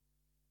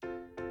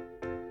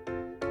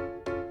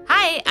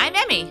Hi, I'm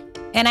Emmy.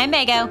 And I'm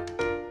Mago.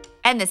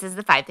 And this is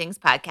the Five Things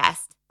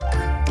Podcast.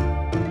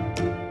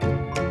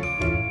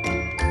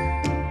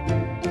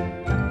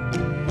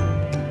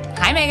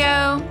 Hi,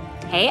 Mago.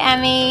 Hey,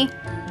 Emmy.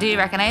 Do you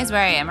recognize where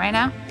I am right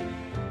now?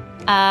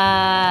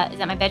 Is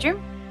that my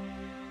bedroom?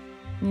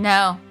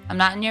 No, I'm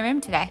not in your room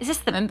today. Is this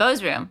I'm in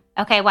Bo's room.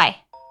 Okay, why?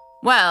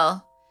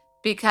 Well,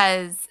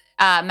 because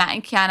Matt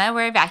and Kiana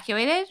were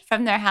evacuated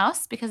from their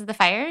house because of the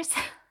fires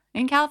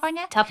in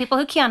California. Tell people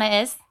who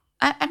Kiana is.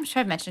 I'm sure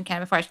I've mentioned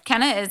Kiana before.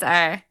 Kiana is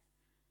our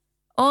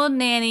old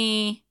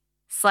nanny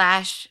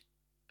slash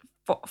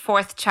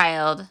fourth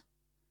child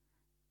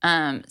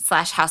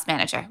slash house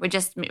manager. We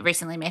just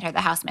recently made her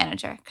the house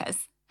manager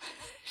because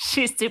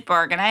she's super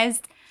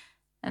organized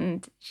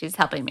and she's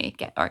helping me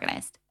get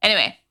organized.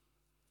 Anyway,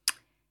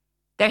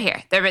 they're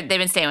here. They've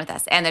been staying with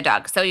us and their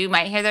dog. So you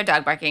might hear their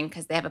dog barking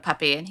because they have a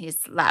puppy and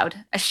he's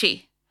loud. A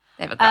she.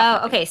 They have a girl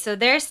puppy. Okay. So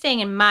they're staying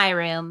in my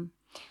room,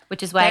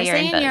 which is why you're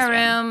in Bo's your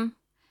room.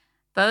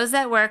 Bo's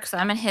at work, so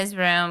I'm in his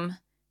room.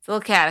 It's a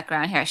little chaotic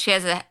around here. She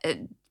has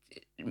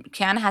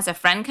Kiana has a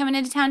friend coming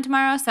into town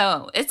tomorrow,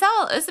 so it's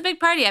a big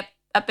party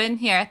up in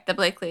here at the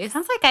Blakely's.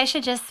 Sounds like I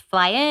should just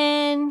fly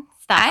in,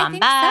 stop on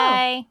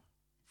by.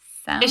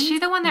 So. Is she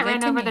the one that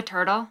ran over the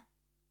turtle?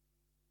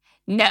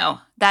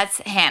 No, that's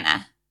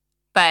Hannah.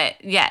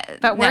 But yeah.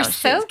 But we're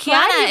so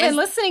glad you've been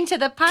listening to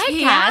the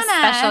podcast,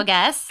 special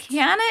guest.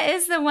 Kiana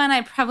is the one,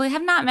 I probably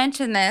have not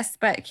mentioned this,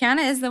 but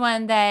Kiana is the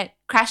one that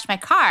crashed my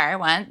car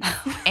once.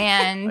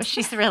 And well,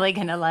 she's really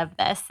going to love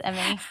this,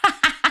 Emmy.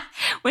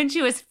 When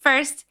she was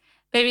first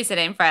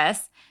babysitting for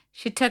us,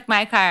 she took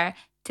my car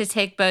to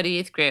take Bo to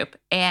youth group.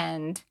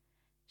 And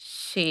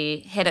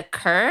she hit a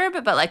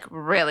curb, but like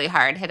really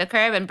hard, hit a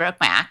curb and broke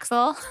my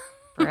axle.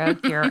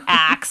 Broke your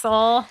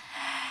axle?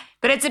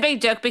 But it's a big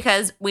joke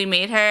because we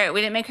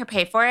didn't make her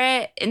pay for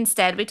it.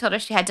 Instead, we told her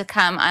she had to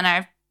come on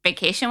our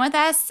vacation with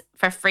us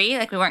for free.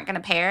 Like we weren't going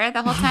to pay her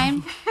the whole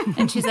time.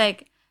 And she's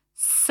like,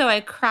 so I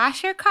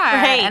crash your car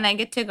and I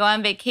get to go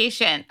on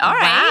vacation. All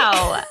right.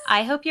 Wow.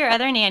 I hope your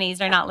other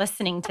nannies are not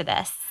listening to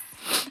this.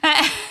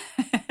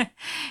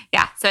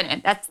 Yeah. So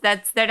anyway,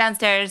 they're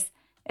downstairs.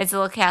 It's a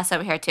little chaos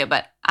over here too.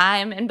 But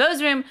I'm in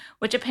Bo's room,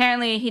 which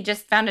apparently he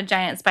just found a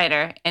giant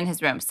spider in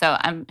his room. So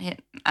I don't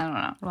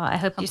know. Well, I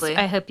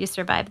hope you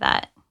survive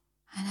that.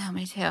 I know,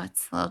 me too.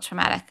 It's a little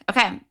traumatic.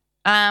 Okay.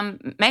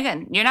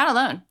 Megan, you're not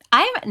alone.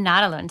 I'm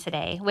not alone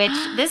today, which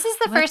this is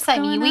the first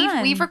time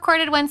we've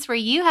recorded once where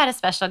you had a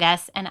special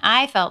guest and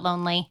I felt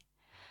lonely.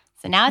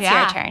 So now it's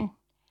your turn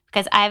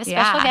because I have a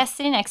special guest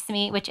sitting next to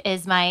me, which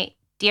is my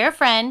dear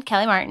friend,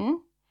 Kelly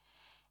Martin.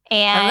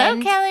 And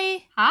hello,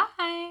 Kelly.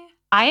 Hi.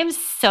 I am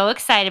so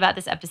excited about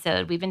this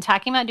episode. We've been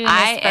talking about doing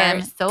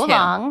this for so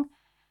long,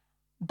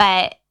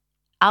 but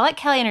I'll let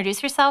Kelly introduce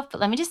herself. But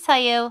let me just tell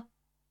you,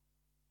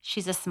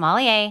 she's a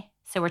sommelier.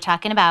 So we're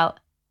talking about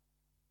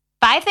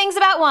 5 things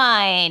about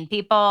wine,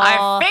 people.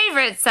 Our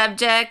favorite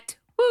subject.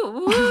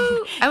 Woo,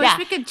 woo. I wish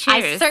we could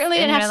cheers. I certainly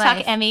didn't have to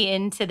talk Emmy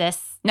into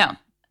this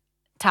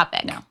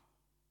topic. No.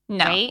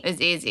 Right? It was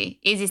easy.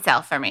 Easy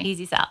sell for me.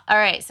 Easy sell. All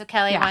right. So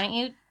Kelly, why don't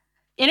you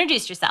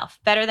introduce yourself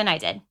better than I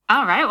did?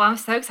 All right. Well, I'm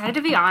so excited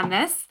to be on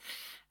this.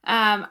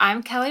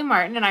 I'm Kelly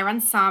Martin, and I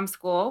run Somm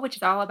School, which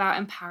is all about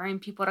empowering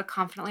people to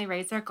confidently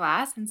raise their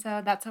glass. And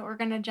so that's what we're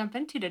going to jump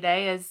into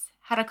today is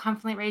how to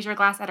confidently raise your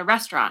glass at a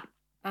restaurant.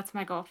 That's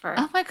my goal for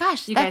my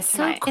gosh, you that's guys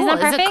tonight. So cool.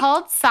 Is it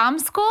called Somm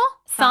School?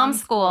 Somm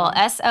School.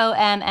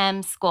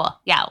 SOMM School.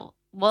 Yeah.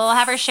 We'll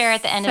have her share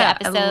at the end of the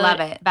episode I love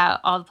it. about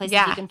all the places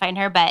you can find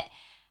her. But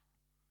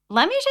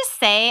let me just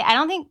say, I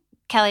don't think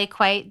Kelly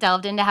quite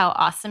delved into how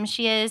awesome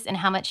she is and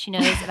how much she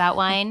knows about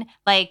wine.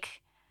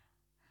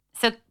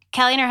 So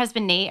Kelly and her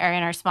husband Nate are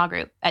in our small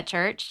group at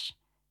church.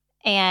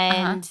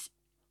 And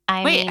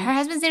her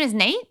husband's name is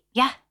Nate?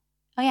 Yeah.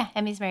 Oh, yeah.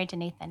 Emmy's married to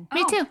Nathan.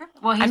 Me too.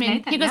 Well,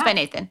 Nathan, he goes by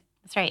Nathan.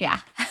 That's right. Yeah.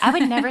 I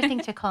would never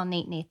think to call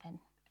Nate Nathan.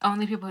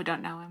 Only people who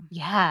don't know him.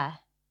 Yeah.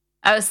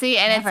 Oh, see,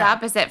 and it's the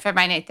opposite for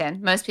my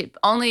Nathan. Most people,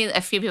 only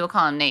a few people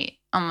call him Nate.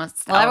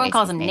 Almost. Well, everyone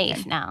calls him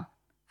Nafe now.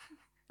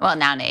 Well,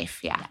 now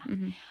Nafe, yeah.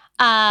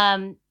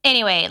 Mm-hmm.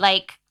 Anyway,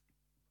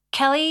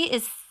 Kelly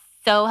is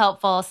so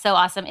helpful, so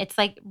awesome. It's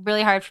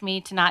really hard for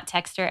me to not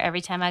text her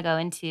every time I go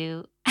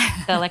into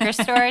the liquor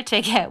store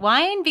to get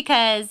wine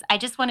because I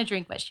just want to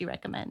drink what she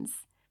recommends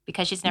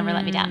because she's never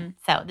let me down.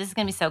 So this is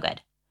going to be so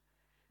good.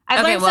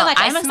 I've learned so much.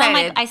 I'm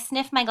excited. I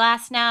sniff my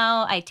glass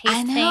now. I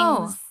taste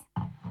things.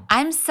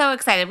 I'm so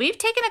excited. We've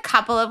taken a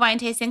couple of wine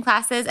tasting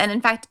classes. And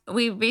in fact,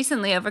 we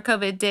recently over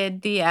COVID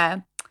did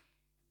the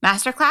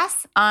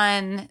masterclass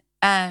on,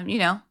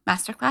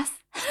 masterclass.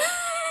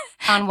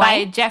 On what?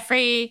 By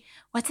Jeffrey.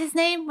 What's his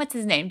name?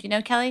 Do you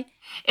know, Kelly?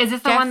 Is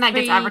this the one that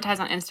gets advertised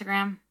on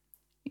Instagram?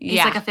 He's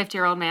like a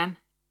 50-year-old man.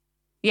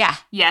 Yeah.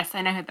 Yes,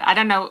 I know who. I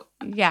don't know.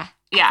 Yeah.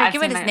 Yeah, I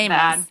forget what his name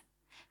was.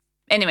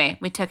 Anyway,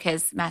 we took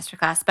his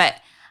masterclass,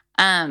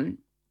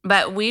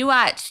 but we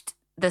watched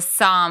the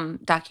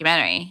Somm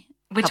documentary.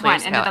 Which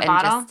one? Into the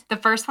Bottle? The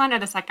first one or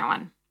the second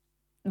one?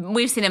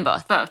 We've seen them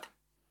both. Both.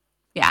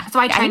 Yeah. That's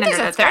why I trained under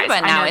there's those a third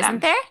guys. one now, isn't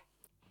there?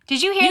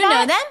 Did you hear You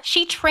that? know them?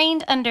 She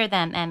trained under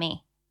them,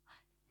 Emmy.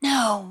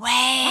 No way.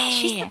 Yeah,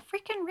 she's the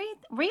freaking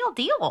real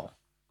deal.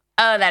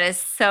 Oh, that is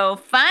so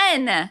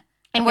fun.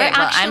 And we're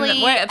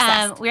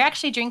obsessed. we're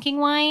actually drinking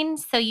wine,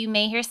 so you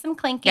may hear some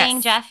clinking.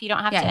 Yes. Jeff, you don't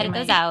have Yeah, to you edit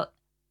those might. out.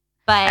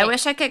 But I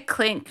wish I could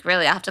clink.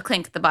 Really, I'll have to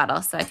clink the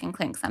bottle so I can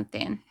clink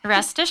something.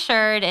 rest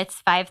assured, it's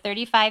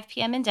 5:35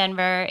 p.m. in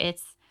Denver.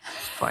 It's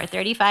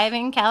 4:35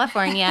 in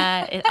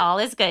California. All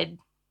is good.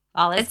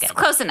 All is It's good.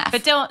 close enough.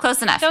 But don't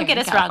close enough. Don't here get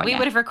in us wrong. We California.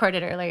 would have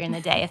recorded earlier in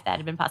the day if that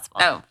had been possible.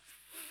 Oh,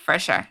 for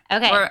sure.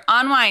 Okay. We're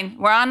on wine.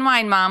 We're on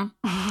wine, Mom.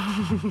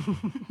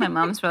 My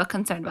mom's real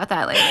concerned about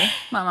that lately.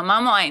 Mom, I'm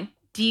on wine.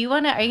 Are you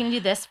going to do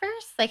this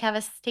first? Like have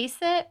us taste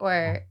it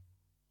or?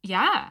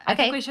 Yeah. I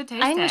think we should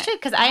taste I think it. we should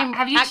because I'm.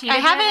 Have you cheated I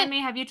yet, haven't. Emmy?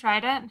 Have you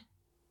tried it?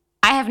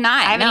 I have not.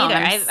 I haven't no,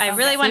 either. I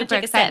really want to super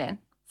take a excited. sip.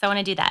 So I want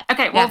to do that.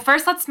 Okay, well, Yeah.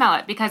 first let's smell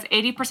it because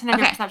 80% of your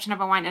Okay. perception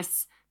of a wine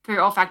is through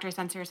your olfactory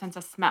sense or your sense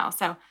of smell.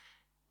 So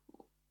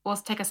we'll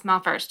take a smell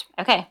first.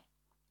 Okay.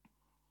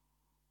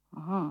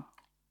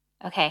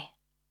 Okay.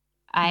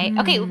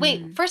 Okay,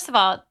 wait. First of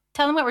all,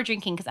 tell them what we're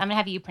drinking because I'm going to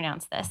have you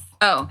pronounce this.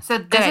 Oh, So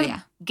good this is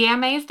idea.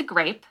 Gamay is the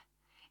grape.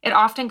 It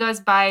often goes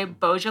by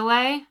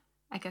Beaujolais.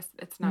 I guess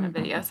it's not a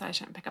video, so I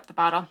shouldn't pick up the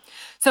bottle.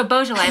 So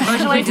Beaujolais.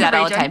 Beaujolais We is do a that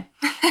all the region.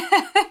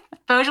 time.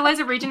 Beaujolais is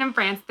a region in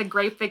France. The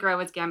grape they grow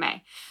is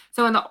Gamay.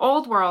 So in the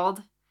old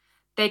world,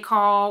 they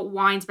call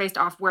wines based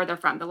off where they're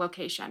from, the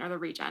location or the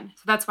region.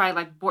 So that's why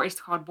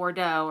it's called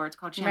Bordeaux or it's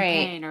called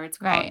Champagne or it's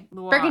called Right.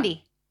 Loire.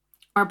 Burgundy.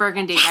 Or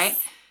Burgundy, right?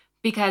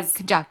 Because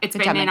Good job. it's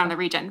Good job, made on Michael. the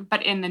region.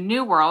 But in the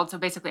New World, so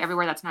basically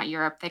everywhere that's not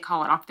Europe, they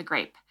call it off the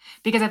grape.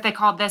 Because if they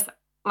called this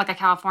like a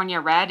California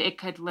red, it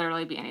could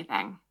literally be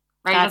anything.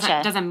 Right? Gotcha.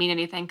 It doesn't mean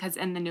anything because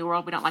in the New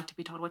World, we don't like to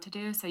be told what to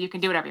do. So you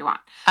can do whatever you want.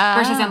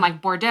 Versus in like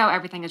Bordeaux,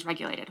 everything is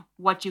regulated.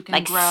 What you can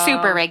Like grow.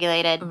 super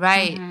regulated.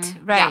 Right,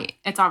 Mhm. right.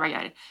 Yeah, it's all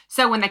regulated.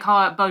 So when they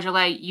call it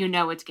Beaujolais, you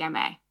know it's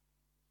Gamay.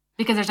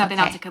 Because there's nothing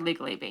Okay. else it could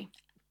legally be.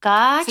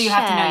 Gotcha. So you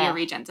have to know your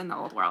regions in the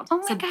old world. Oh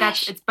my so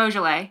gosh. it's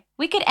Beaujolais.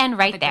 We could end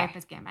right the there. grape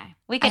is Gamay.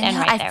 We could I end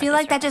know, right there. I feel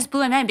with like this that just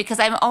blew my mind because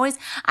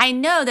I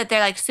know that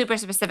they're like super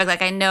specific.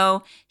 Like I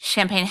know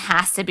Champagne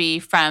has to be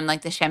from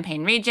like the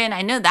Champagne region.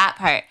 I know that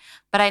part,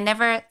 but I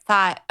never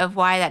thought of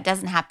why that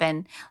doesn't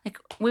happen. Like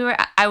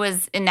I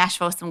was in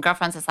Nashville with some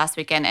girlfriends this last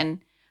weekend and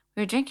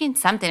we were drinking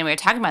something and we were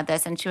talking about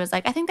this and she was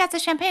like, I think that's a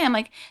Champagne. I'm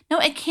like, no,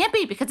 it can't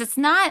be because it's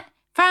not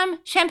from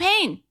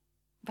Champagne.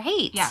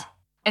 Right. Yeah.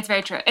 It's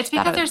very true. It's Thought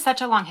because it was- there's such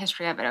a long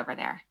history of it over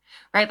there,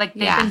 right? Like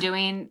Yeah.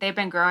 they've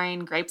been growing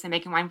grapes and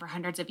making wine for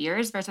hundreds of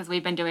years versus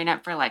we've been doing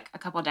it for like a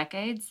couple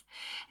decades.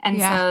 And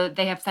Yeah. so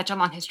they have such a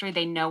long history.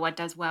 They know what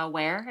does well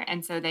where.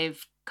 And so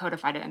they've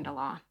codified it into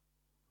law.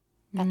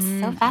 That's so I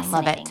love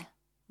fascinating. it.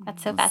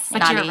 That's so But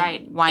fascinating. you're Snotty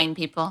right. wine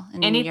people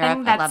in Anything Europe,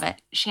 I that's love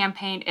it.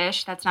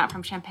 Champagne-ish that's not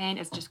from Champagne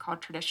is just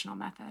called traditional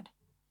method.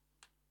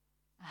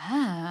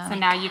 Oh, So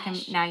now you can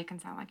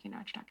sound like you know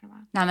what you're talking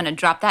about. now I'm gonna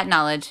drop that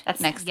knowledge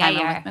next yeah, time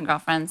you I'm are. with my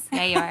girlfriends.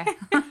 Yeah, you are.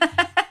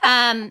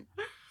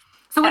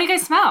 So what do you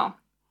guys smell?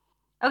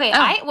 Okay.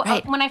 Oh,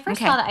 right. When I first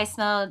Okay. smelled it, I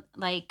smelled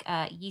like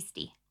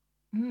yeasty.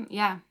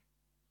 Yeah.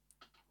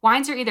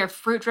 Wines are either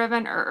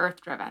fruit-driven or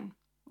earth-driven.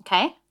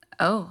 Okay.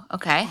 Oh,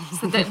 okay.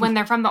 So that when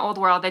they're from the old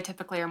world, they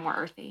typically are more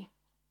earthy.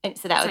 And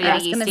so that So would yeah, I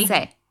be was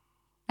yeasty.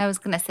 I was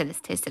gonna say this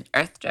tasted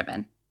earth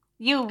driven.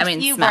 You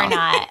smell. were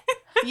not.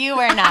 You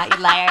were not,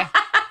 you liar.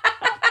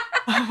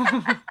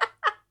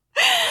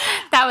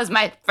 That was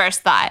my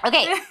first thought.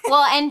 Okay.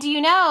 Well, and do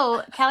you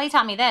know, Kelly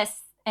taught me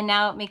this, and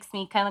now it makes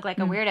me kind of look like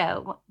a Mm.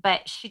 weirdo,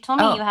 but she told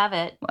me Oh, you have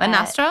it. a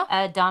nostril?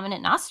 A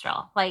dominant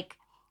nostril. Like,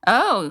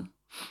 Oh,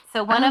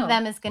 so one Oh. of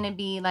them is going to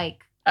be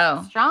like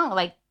oh. strong,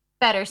 like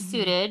better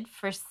suited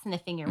for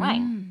sniffing your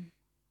wine. Mm.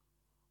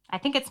 I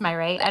think it's my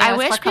right. I know it's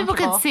wish more people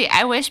could comfortable. see.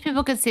 I wish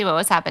people could see what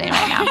was happening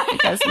right now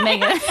because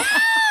Megan.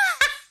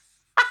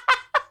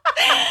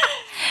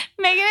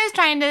 Megan is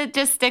trying to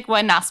just stick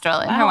one nostril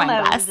in My her whole wine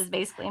nose glass. is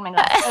basically in my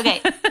glass.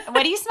 Okay.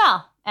 What do you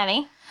smell,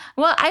 Emmy?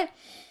 Well, I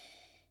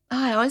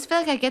always feel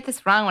like I get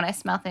this wrong when I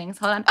smell things.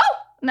 Hold on. Oh,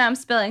 no, I'm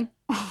spilling.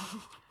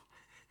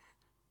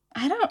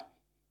 I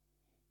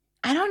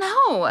don't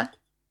know.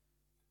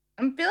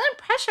 I'm feeling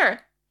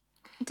pressure.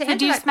 To So answer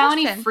do you that smell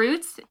any question.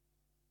 fruits?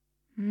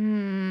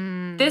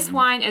 Mm. This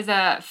wine is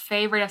a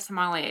favorite of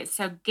sommeliers.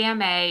 So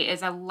Gamay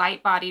is a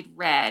light-bodied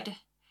red,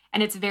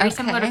 and it's very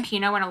similar to Okay.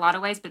 Pinot in a lot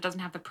of ways, but it doesn't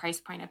have the price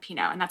point of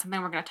Pinot, and that's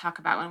something we're going to talk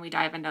about when we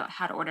dive into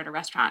how to order at a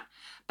restaurant.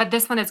 But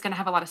this one is going to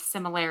have a lot of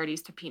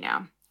similarities to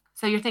Pinot.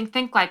 So you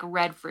think like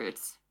red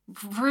fruits.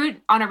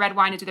 Fruit on a red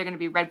wine is either going to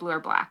be red, blue, or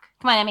black.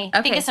 Come on, Emmy.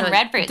 Think of some so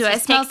red fruits. Do I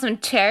Just smell take- some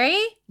cherry?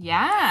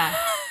 Yeah.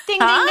 Ding,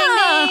 ding, Ah.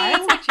 ding, I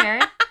ding. would say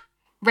cherry.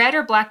 Red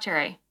or black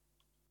cherry?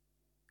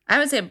 I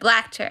would say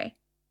black cherry.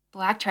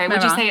 Black cherry. Am I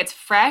Would you wrong? say it's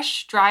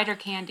fresh, dried, or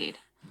candied?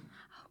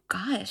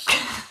 Gosh,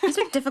 these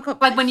are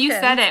difficult. Like when you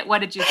said questions. it, what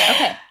did you think?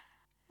 Okay,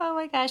 Oh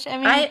my gosh,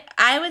 Emmy.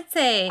 I would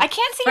say I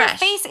can't see your fresh.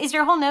 face. Is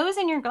your whole nose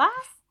in your glass?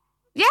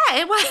 Yeah,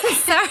 it was.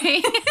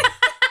 Sorry.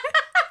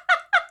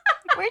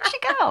 Where'd she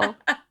go?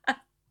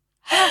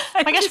 Oh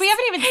my gosh, we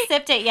haven't even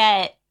sipped it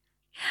yet.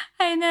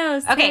 I know.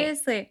 Okay.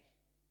 Seriously.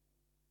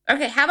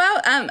 Okay, how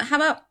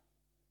about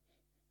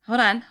hold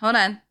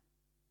on.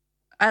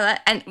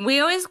 And we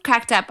always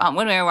cracked up on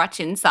when we were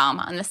watching Psalm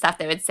on the stuff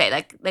they would say.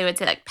 Like they would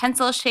say like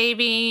pencil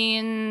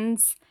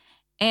shavings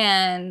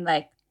and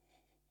like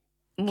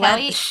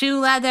shoe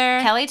leather.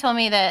 Kelly told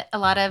me that a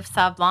lot of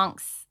Sauv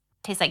Blancs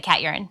taste like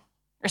cat urine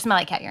or smell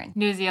like cat urine.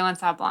 New Zealand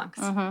Sauv Blancs.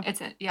 Mhm.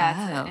 It's an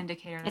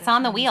indicator. It's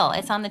on the wheel.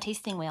 It's on the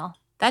tasting wheel.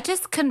 That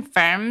just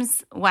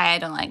confirms why I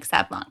don't like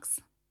Sauv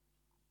Blancs.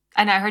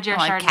 And I heard you're a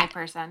I like Chardonnay cat.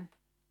 person.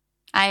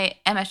 I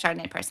am a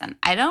Chardonnay person.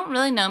 I don't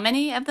really know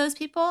many of those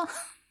people.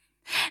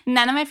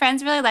 None of my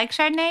friends really like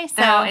Chardonnay. So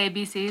They're all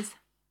ABCs.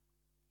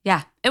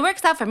 yeah, it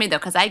works out for me though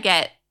because I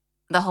get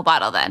the whole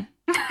bottle then.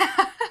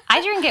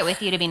 I drink it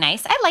with you to be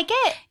nice. I like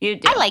it. You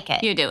do. I like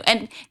it. You do.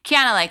 And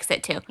Kiana likes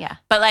it too. Yeah.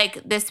 But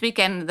like this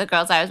weekend, the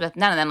girls I was with,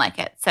 none of them like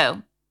it.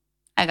 So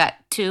I got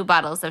 2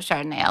 bottles of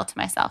Chardonnay all to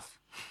myself.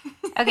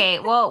 Okay,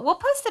 well, we'll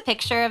post a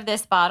picture of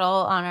this bottle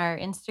on our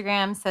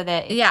Instagram so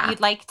that if Yeah. you'd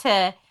like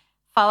to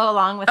follow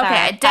along with our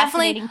I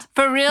definitely, fascinating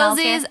for smells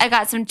here. realsies, I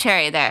got some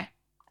cherry there.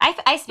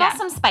 I smell Yeah.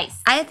 some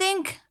spice. I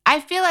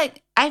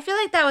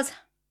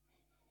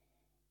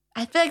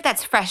feel like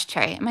that's fresh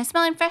cherry. Am I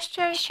smelling fresh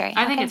cherry? Sure.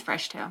 I think it's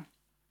fresh too.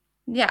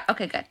 Yeah.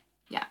 Okay, good.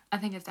 Yeah, I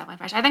think it's definitely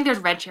fresh. I think there's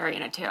red cherry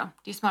in it too. Do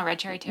you smell red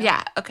cherry too?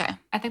 Yeah. Okay.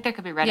 I think there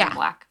could be red Yeah. and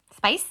black.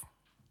 spice.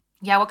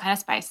 Yeah, what kind of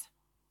spice?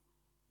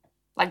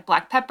 Like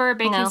black pepper,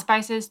 baking No.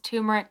 spices,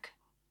 turmeric.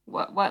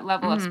 What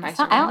level of spice?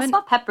 I are we don't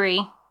smell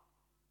peppery.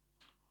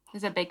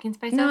 Is it baking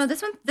spices? No,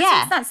 this Yeah,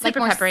 one's not like super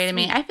more peppery to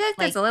me. sweet, I feel like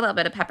there's a little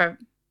bit of pepper.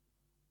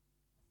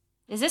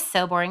 Is this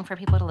so boring for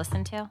people to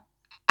listen to?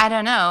 I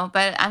don't know,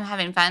 but I'm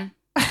having fun.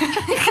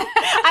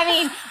 I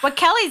mean, what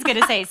Kelly's going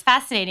to say is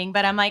fascinating,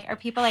 but I'm like, are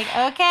people like,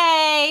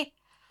 okay,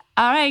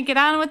 All right, get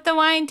on with the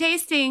wine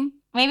tasting.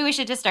 maybe we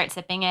should just start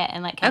sipping it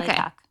and let Kelly Okay.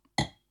 talk.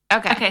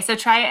 Okay. Okay, so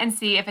try it and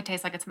see if it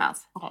tastes like it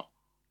smells.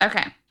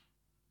 Okay.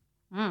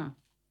 Mm.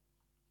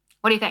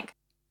 What do you think?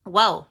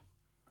 Whoa.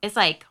 It's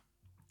like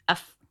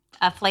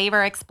a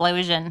flavor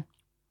explosion.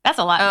 That's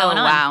a lot Oh, going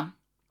on. wow.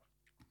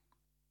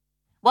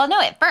 Well, no,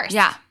 at first.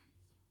 Yeah.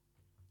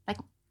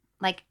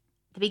 Like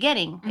the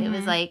beginning, it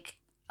was Mhm. like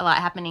a lot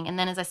happening. And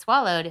then as I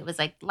swallowed, it was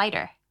like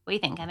lighter. What do you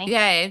think, Emmy?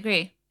 Yeah, I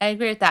agree. I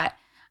agree with that.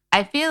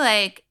 I feel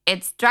like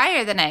it's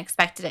drier than I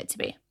expected it to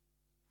be.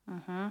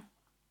 Mm-hmm.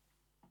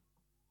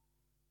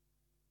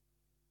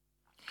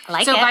 I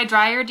like so it. by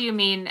drier, do you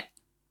mean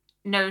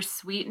no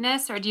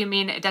sweetness, or do you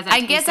mean it doesn't? I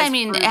taste guess as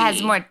it has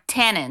fruity? more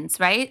tannins,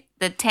 right?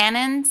 The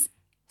tannins.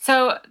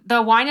 So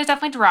the wine is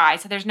definitely dry,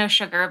 so there's no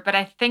sugar. But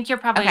I think you're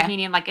probably Okay.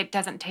 meaning like it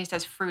doesn't taste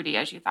as fruity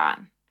as you thought,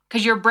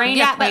 because your brain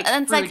Yeah, but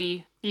equates it's like-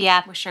 fruity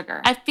yeah. with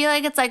sugar. I feel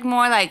like it's like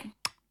more like.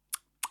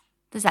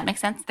 Does that make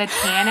sense? The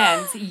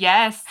tannins,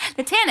 yes.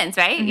 The tannins,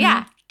 right? Mhm.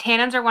 Yeah.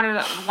 Tannins are one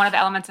of the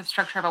elements of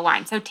structure of a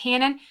wine. So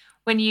tannin,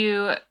 when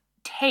you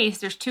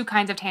taste, there's 2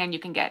 kinds of tannin you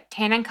can get.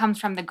 Tannin comes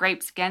from the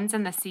grape skins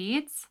and the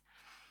seeds,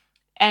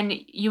 and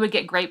you would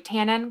get grape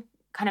tannin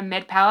kind of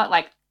mid palate.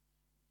 Like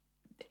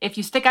if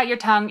you stick out your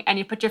tongue and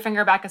you put your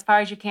finger back as far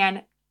as you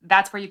can,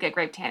 that's where you get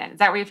grape tannin. Is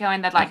that where you're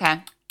feeling that? Like, Okay.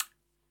 is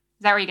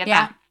that where you get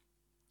Yeah. that?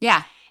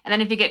 Yeah. And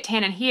then if you get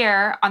tannin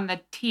here on the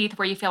teeth,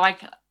 where you feel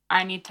like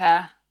I need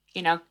to,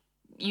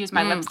 use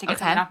my lips to get okay.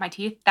 something off my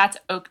teeth, that's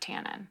oak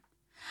tannin.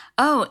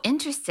 Oh,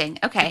 interesting.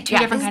 Okay. 2 Yeah.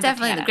 different This is kinds of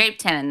definitely the tannin. grape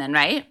tannin, then,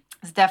 right?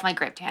 It's definitely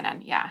grape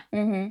tannin. Yeah.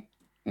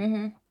 Mm-hmm.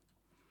 Mm-hmm.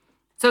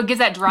 So it gives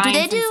that drying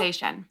they do-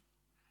 sensation.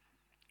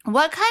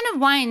 What kind of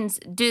wines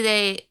do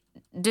they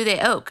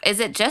oak? Is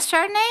it just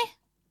Chardonnay?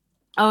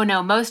 Oh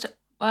no,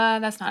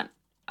 that's not.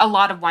 A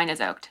lot of wine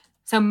is oaked.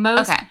 So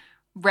most Okay.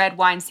 red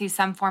wines see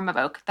some form of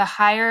oak. The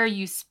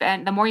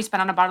more you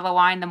spend on a bottle of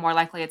wine, the more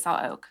likely it's all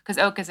oak, because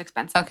oak is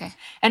expensive. Okay.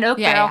 An oak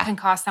Yeah, barrel yeah. can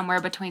cost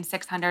somewhere between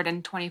 $600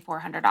 and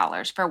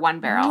 $2,400 for one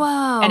barrel.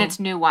 Whoa. And it's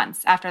new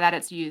once. After that,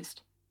 it's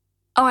used.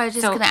 Oh, I was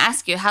just so- going to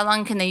ask you, how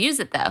long can they use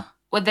it though?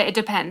 Well, it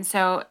depends.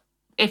 So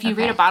if you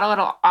read Okay. a bottle,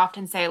 it'll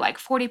often say like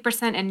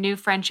 40% in new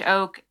French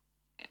oak,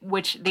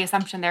 which the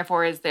assumption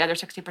therefore is the other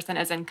 60%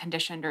 is in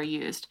conditioned or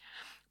used.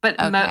 But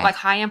Okay. like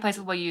high-end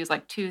places will use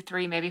like 2,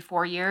 3, maybe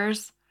 4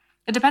 years.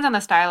 It depends on the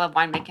style of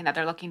winemaking that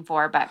they're looking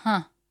for, but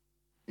Huh.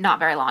 not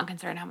very long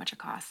considering how much it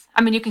costs.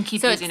 I mean, you can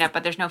keep So using it's- it,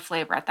 but there's no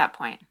flavor at that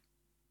point.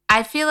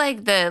 I feel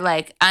like the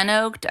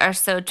unoaked are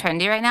so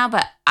trendy right now,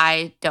 but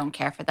I don't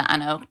care for the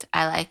unoaked.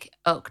 I like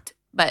oaked.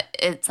 But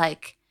it's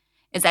like,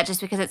 is that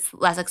just because it's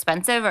less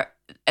expensive,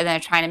 and they're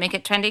trying to make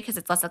it trendy because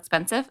it's less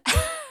expensive?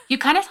 You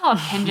kind of saw a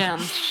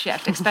pendulum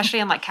shift, especially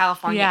in like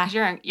California, Yeah.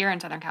 because you're in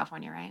Southern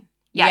California, right?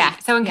 Yeah.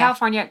 So in Yeah.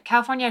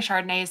 California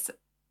Chardonnays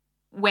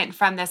went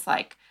from this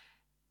like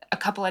a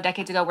couple of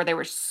decades ago where they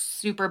were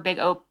super big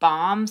oak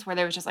bombs, where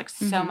there was just like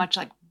so Mhm. much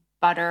like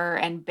butter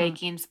and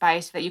baking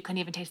spice that you couldn't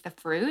even taste the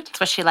fruit. That's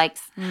what she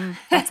likes.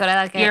 That's what I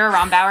like. You're a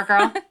Rombauer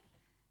girl.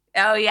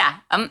 Oh yeah,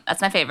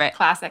 that's my favorite.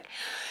 Classic.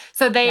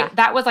 So Yeah.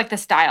 that was like the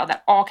style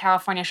that all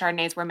California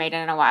Chardonnays were made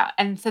in a while.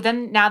 And so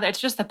then now that it's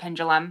just the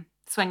pendulum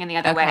swinging the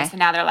other way. Okay. So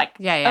now they're like,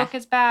 Yeah, yeah. oak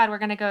is bad. We're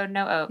going to go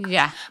no oak.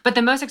 Yeah. But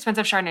the most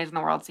expensive Chardonnays in the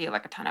world see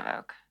like a ton of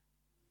oak.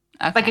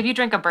 Okay. Like if you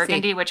drink a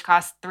Burgundy, which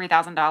costs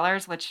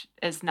 $3,000, which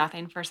is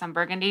nothing for some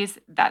Burgundies,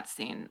 that's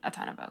seen a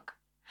ton of oak.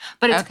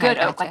 But it's good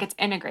oak, like it's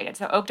integrated.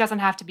 So oak doesn't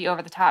have to be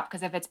over the top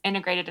because if it's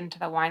integrated into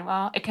the wine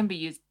well, it can be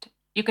used.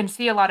 You can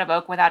see a lot of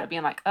oak without it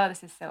being like, oh,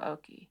 this is so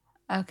oaky.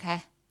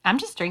 Okay. I'm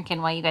just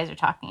drinking while you guys are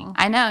talking.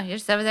 I know. You're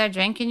just over there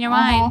drinking your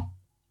wine.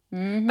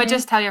 Mm-hmm. But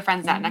just tell your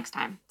friends that next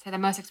time. Say the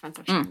most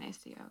expensive Chardonnay is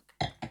the oak.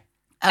 Okay,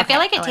 I feel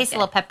like it tastes a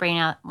little peppery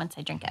now once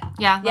I drink it.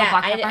 Yeah,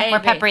 black pepper. More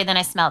peppery than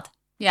I smelled.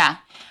 Yeah.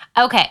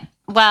 Okay.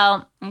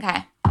 Well,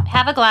 okay.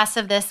 Have a glass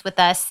of this with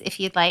us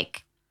if you'd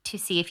like to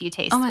see if you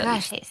taste what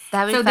you taste.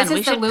 That would be so fun. This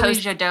is the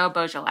Louis Jadot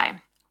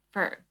Beaujolais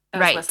for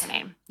those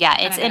listening. Yeah,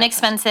 it's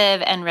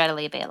inexpensive and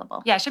readily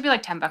available. Yeah, it should be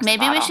like $10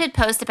 Maybe we should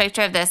post a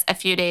picture of this a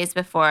few days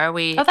before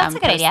we that's a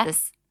good idea.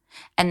 This,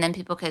 and then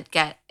people could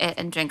get it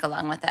and drink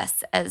along with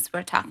us as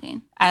we're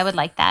talking. I would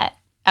like that.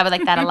 I would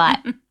like that a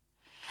lot.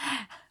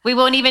 We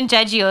won't even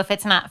judge you if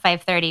it's not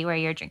 5:30 where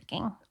you're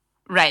drinking.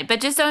 Right,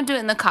 but just don't do it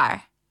in the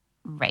car.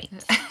 Right.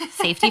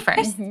 Safety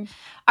first.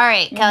 All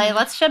right, Kelly,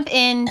 let's jump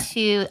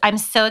into, I'm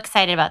so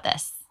excited about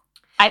this.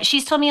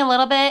 She's told me a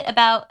little bit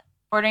about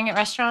ordering at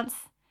restaurants,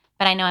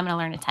 but I know I'm going to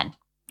learn a ton.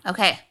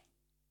 Okay.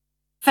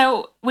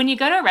 So when you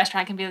go to a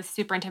restaurant, it can be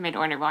super intimidating to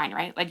order wine,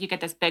 right? Like you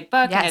get this big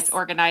book and it's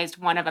organized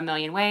one of a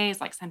million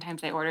ways. Like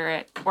sometimes they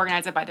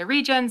organize it by the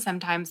region,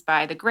 sometimes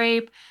by the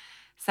grape,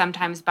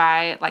 sometimes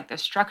by like the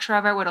structure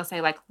of it, where it'll say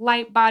like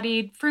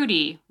light-bodied,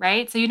 fruity,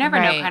 right? So you never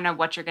know kind of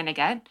what you're going to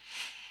get.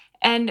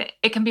 And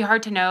it can be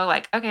hard to know,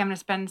 like, okay, I'm going to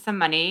spend some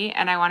money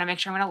and I want to make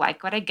sure I'm going to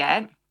like what I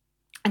get.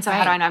 And so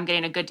how do I know I'm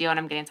getting a good deal and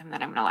I'm getting something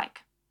that I'm going to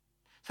like?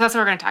 So that's what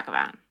we're going to talk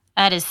about.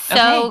 That is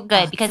so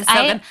good because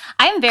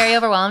I'm very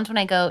overwhelmed when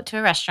I go to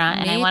a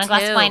restaurant and I want a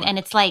glass of wine and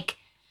it's like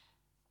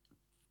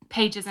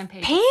pages and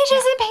pages. Pages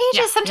and pages.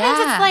 Yeah. Sometimes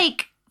it's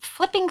like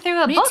flipping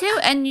through a book. Me too.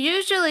 And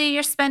usually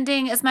you're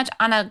spending as much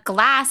on a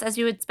glass as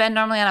you would spend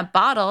normally on a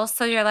bottle.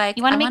 So you're like,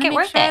 you want to make it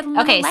worth it.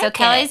 Okay, so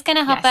Kelly's going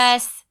to help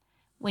us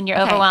when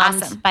you're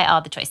overwhelmed by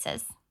all the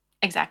choices.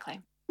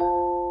 Exactly.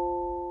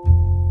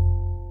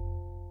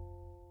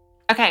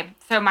 Okay,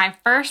 so my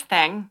first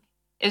thing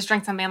is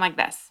drink something like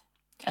this.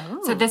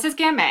 Oh. So this is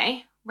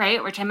Gamay,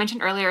 right, which I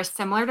mentioned earlier is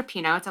similar to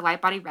Pinot. It's a light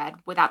body red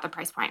without the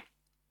price point.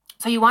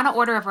 So you want to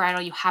order a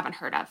varietal you haven't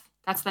heard of.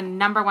 That's the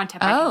number one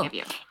tip I can give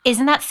you.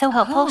 Isn't that so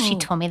helpful? She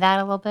told me that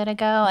a little bit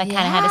ago. I kind of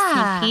had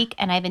a sneak peek,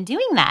 and I've been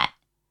doing that.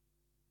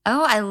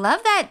 Oh, I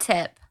love that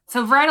tip.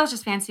 So varietal is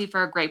just fancy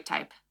for a grape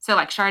type. So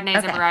like Chardonnay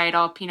is a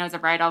varietal, Pinot is a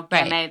varietal,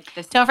 Gamay.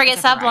 Don't forget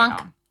Sauv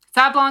Blanc.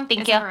 Sauv Blanc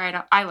Thank is you. a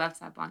varietal. I love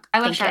Sauv Blanc. I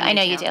love Chardonnay. I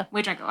know too. you do.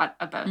 We drink a lot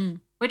of both.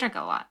 We drink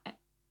a lot.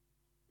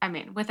 I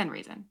mean, within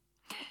reason.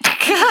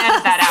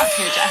 Edit that out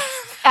too, Jess.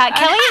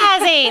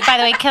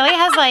 Kelly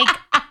has like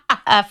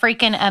a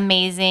freaking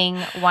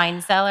amazing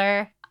wine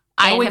cellar.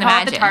 We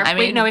call it the tarp.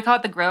 We call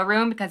it the grow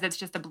room because it's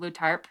just a blue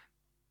tarp.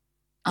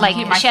 Like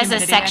she has a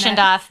sectioned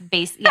off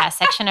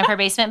section of her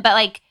basement. But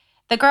like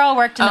the girl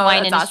worked in the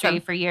wine industry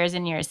for years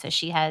and years, so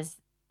she has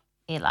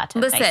a lot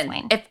of nice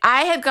wine. If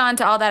I had gone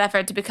to all that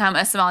effort to become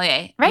a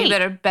sommelier, you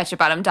better bet your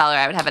bottom dollar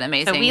I would have an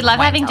amazing. So we love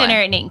having dinner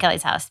at Nate and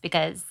Kelly's house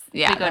because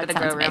we go to the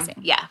grow room. Amazing.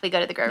 Yeah, we go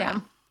to the grow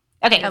room.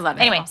 Okay, I love it.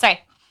 Anyway, sorry.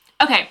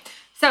 Okay,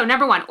 so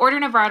number one,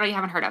 ordering a varietal you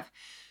haven't heard of.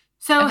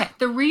 So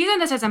the reason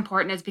this is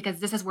important is because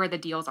this is where the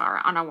deals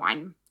are on a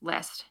wine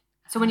list.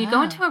 So when you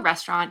go into a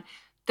restaurant,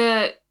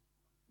 the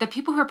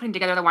people who are putting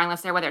together the wine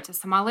list there, whether it's a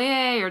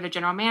sommelier or the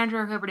general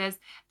manager or whoever it is,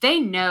 they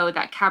know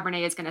that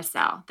Cabernet is going to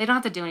sell. They don't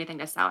have to do anything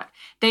to sell it.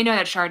 They know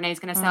that Chardonnay is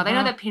going to sell. They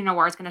know that Pinot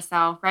Noir is going to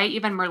sell, right?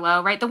 Even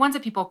Merlot, right? The ones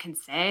that people can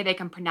say, they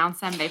can pronounce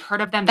them. They've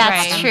heard of them.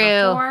 That's true.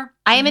 Before.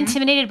 I am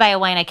intimidated by a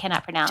wine I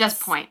cannot pronounce.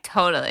 Just point.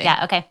 Totally.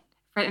 Yeah, okay.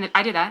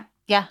 I do that.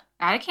 Yeah.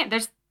 I can't.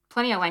 There's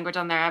plenty of language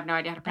on there. I have no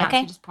idea how to pronounce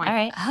it. You just point. All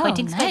right. Oh,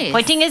 Pointing's nice. good.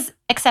 Pointing is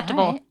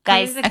acceptable,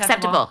 guys.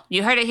 Acceptable.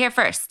 You heard it here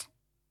first.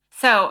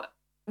 So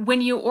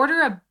when you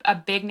order a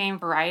big name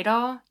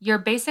varietal, you're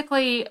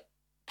basically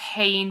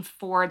paying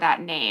for that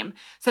name.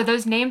 So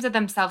those names of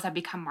themselves have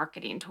become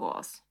marketing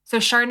tools. So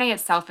Chardonnay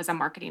itself is a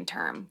marketing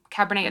term.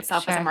 Cabernet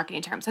itself is a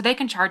marketing term. So they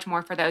can charge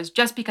more for those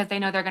just because they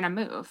know they're going to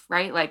move,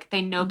 right? Like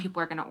they know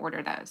people are going to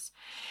order those.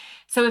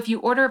 So if you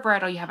order a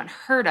varietal you haven't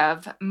heard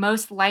of,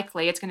 most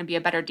likely it's going to be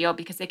a better deal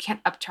because they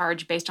can't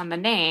upcharge based on the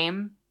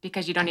name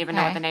because you don't even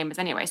know what the name is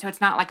anyway. So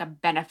it's not like a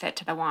benefit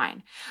to the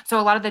wine. So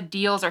a lot of the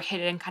deals are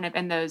hidden kind of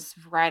in those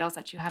varietals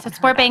that you haven't heard of. So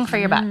it's more bang for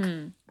your buck.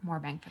 More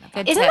bang for the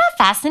buck. Isn't that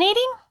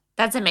fascinating?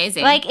 That's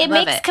amazing. Like it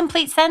makes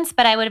complete sense,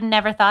 but I would have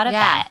never thought of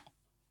that.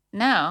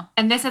 No.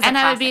 And this is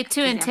I would be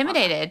too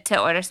intimidated to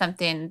order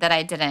something that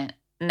I didn't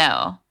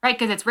know. Right,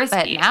 because it's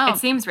risky. But now, it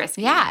seems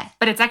risky. Yeah.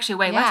 But it's actually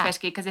way less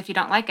risky because if you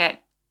don't like it,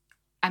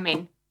 I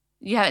mean,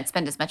 you haven't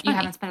spent as much money. You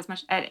haven't spent as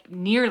much,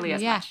 nearly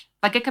as much.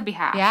 Like it could be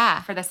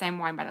half for the same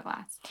wine by the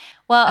glass.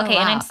 Well, okay,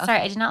 and I'm sorry,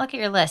 I did not look at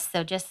your list,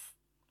 so just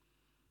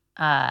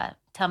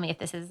tell me if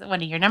this is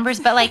one of your numbers.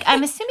 But like,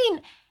 I'm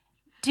assuming,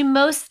 do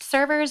most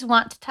servers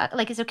want to talk?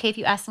 Like, is it okay if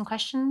you ask some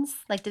questions?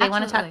 Like, do they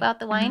want to talk about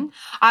the wine?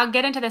 I'll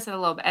get into this in a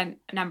little bit. And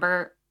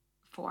number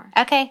 4.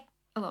 Okay.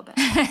 A little bit.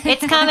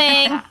 It's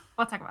coming. Well,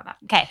 We'll talk about that.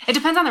 Okay. It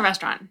depends on the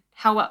restaurant.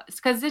 How well,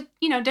 because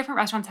different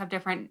restaurants have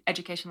different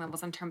education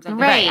levels in terms of the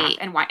Right. staff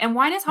and wine. And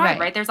wine is hard,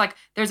 Right. right?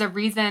 There's a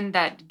reason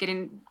that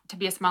getting to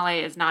be a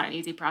sommelier is not an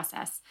easy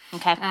process.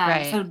 Okay.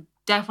 Right. So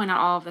definitely not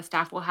all of the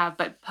staff will have,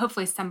 but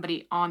hopefully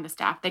somebody on the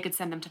staff, they could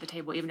send them to the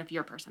table even if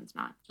your person's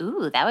not.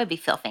 Ooh, that would be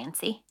feel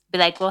fancy. Be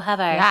like, we'll have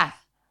our Yeah.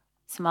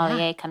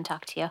 sommelier come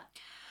talk to you.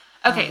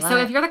 Okay, love so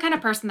it. if you're the kind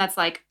of person that's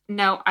like,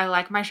 no, I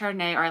like my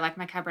Chardonnay or I like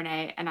my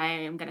Cabernet and I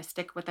am going to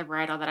stick with the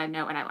varietal that I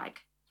know and I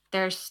like,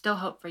 there's still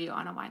hope for you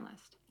on a wine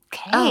list.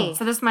 Okay. Oh,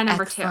 So this is my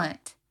number 2.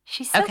 Excellent.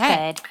 She's so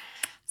Okay. good.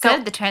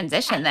 Good, the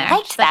transition there.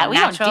 liked She's like that. a We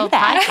don't do natural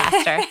that.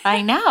 podcaster.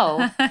 I know.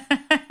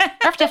 We'll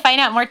have to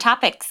find out more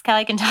topics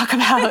Kelly can talk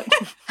about.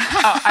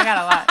 Oh, I got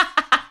a lot.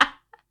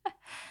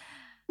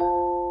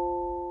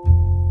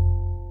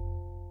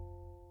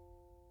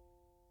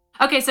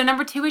 Okay, so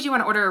number 2 is you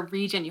want to order a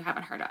region you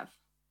haven't heard of.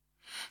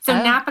 So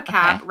Oh, Napa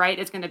Cab, okay. right,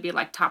 is going to be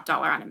like top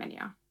dollar on a menu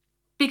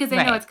because they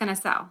know Right. it's going to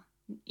sell.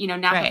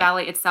 Napa Right.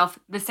 Valley itself,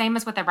 the same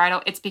as with the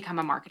varietal, it's become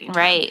a marketing term.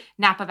 Right.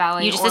 Napa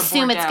Valley. You just or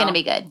assume it's going to Bordeaux.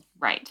 be good.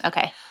 Right.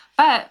 Okay.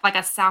 But like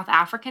a South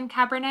African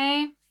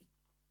Cabernet,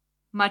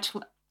 much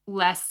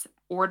less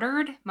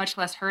ordered, much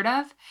less heard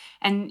of,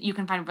 and you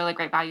can find really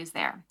great values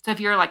there. So if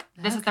you're like,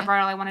 this is the Okay.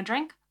 varietal I want to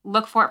drink,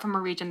 look for it from a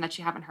region that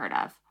you haven't heard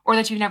of or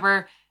that you've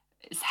never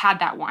had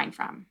that wine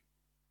from.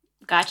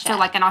 Gotcha. So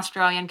like an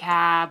Australian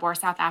Cab or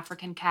South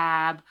African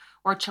Cab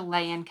or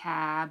Chilean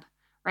Cab,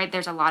 right?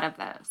 There's a lot of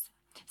those.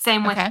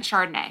 Same with Okay.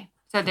 Chardonnay.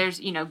 So there's,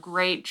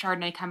 great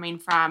Chardonnay coming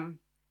from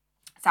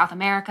South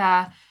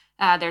America.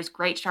 There's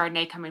great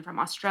Chardonnay coming from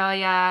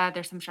Australia.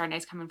 There's some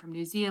Chardonnays coming from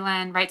New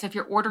Zealand, right? So if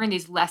you're ordering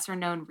these lesser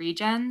known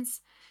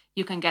regions,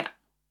 you can get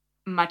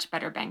much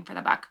better bang for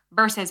the buck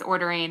versus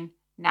ordering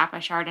Napa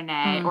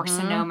Chardonnay or Mhm.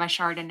 Sonoma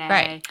Chardonnay,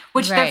 Right.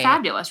 which they're Right.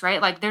 fabulous, right?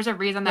 Like there's a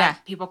reason that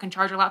Yeah. people can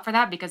charge a lot for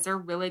that because they're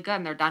really good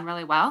and they're done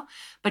really well,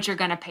 but you're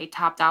going to pay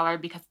top dollar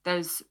because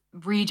those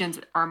regions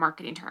are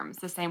marketing terms,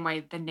 the same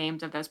way the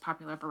names of those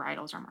popular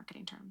varietals are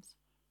marketing terms.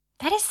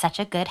 that is such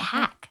a good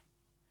hack.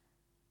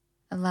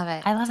 I love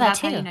it. I love So that that's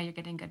too. how you know you're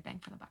getting good bang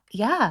for the buck.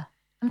 Yeah.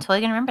 I'm totally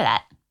going to remember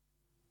that.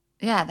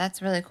 Yeah,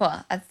 that's really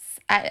cool.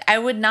 I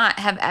would not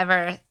have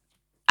ever.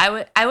 I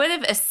would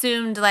have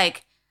assumed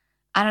like,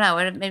 I don't know.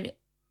 Would have maybe.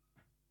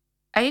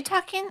 Are you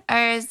talking, or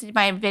is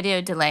my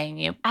video delaying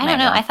you? I don't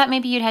know. Megan? I thought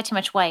maybe you'd had too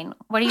much wine.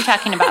 What are you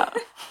talking about?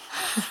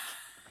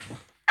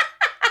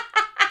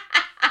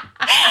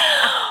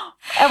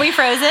 Are we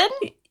frozen?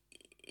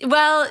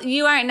 Well,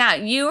 you aren't now.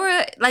 You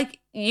were like,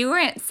 you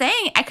weren't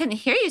saying. I couldn't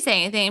hear you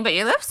say anything, but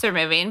your lips were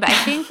moving. But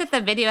I think that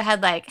the video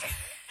had like.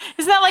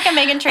 Isn't that like a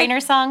Megan Trainor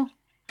song?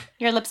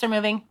 Your lips are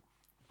moving.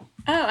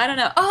 Oh, I don't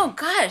know. Oh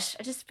gosh,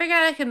 I just figured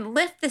out I can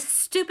lift this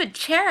stupid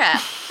chair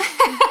up.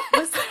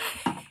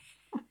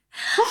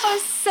 I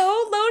was so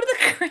low to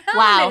the ground.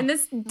 Wow. In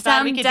this Glad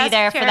dumb we could be desk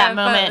there for chair that of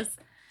moment. pose.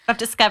 Of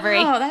discovery.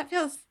 Oh, that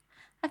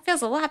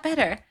feels a lot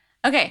better.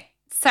 Okay,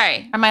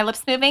 sorry. Are my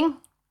lips moving?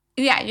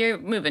 Yeah, you're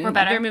moving. We're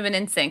better? You're moving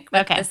in sync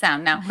with Okay. the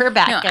sound now. We're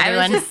back, No,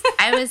 everyone.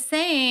 I was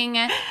saying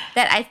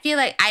that I feel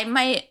like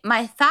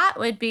my thought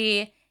would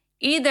be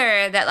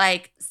either that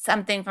like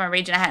something from a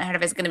region I hadn't heard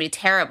of is going to be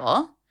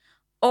terrible,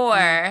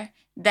 or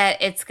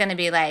that it's going to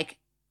be like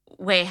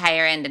way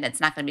higher end and it's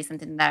not going to be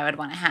something that I would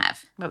want to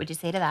have. What would you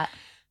say to that?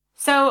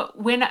 So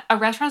when a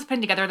restaurant's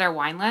putting together their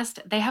wine list,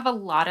 they have a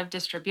lot of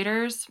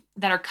distributors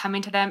that are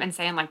coming to them and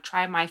saying like,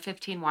 try my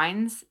 15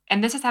 wines.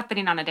 And this is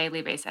happening on a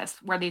daily basis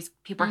where these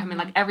people are coming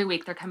like every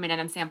week, they're coming in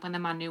and sampling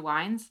them on new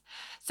wines.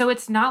 So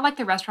it's not like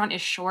the restaurant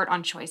is short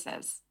on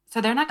choices.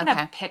 So they're not going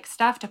to Okay. pick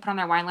stuff to put on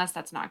their wine list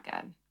that's not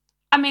good.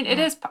 I mean, it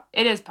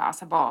is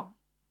possible,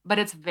 but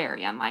it's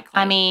very unlikely.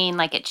 I mean,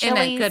 like at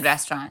Chili's. In a good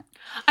restaurant.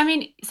 I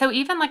mean, so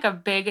even like a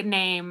big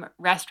name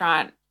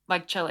restaurant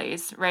like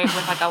Chili's, right,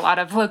 with like a lot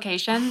of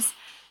locations,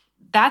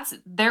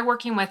 they're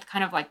working with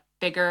kind of like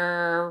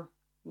bigger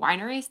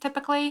wineries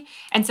typically.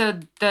 And so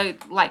the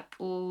like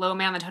low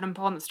man on the totem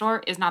pole in the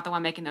store is not the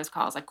one making those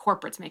calls. Like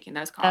corporate's making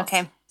those calls.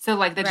 Okay. So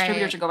like the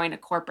distributors Right. are going to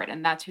corporate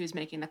and that's who's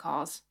making the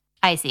calls.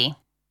 I see.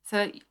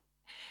 So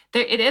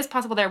it is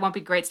possible there won't be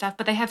great stuff,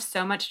 but they have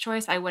so much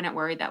choice. I wouldn't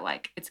worry that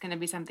like it's going to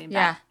be something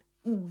Yeah.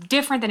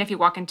 different than if you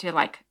walk into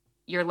like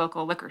your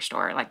local liquor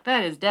store. Like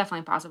that is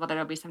definitely possible that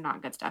there'll be some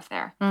not good stuff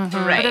there.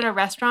 Mhm. Right. But at a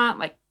restaurant,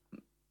 like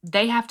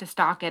they have to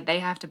stock it, they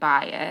have to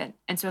buy it.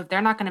 And so if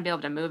they're not going to be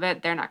able to move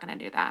it, they're not going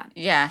to do that.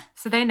 Yeah.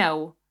 So they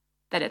know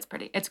that it's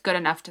good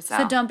enough to sell.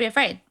 So don't be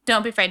afraid.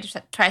 Don't be afraid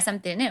to try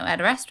something new at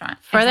a restaurant.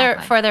 For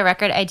Exactly. the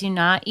record, I do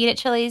not eat at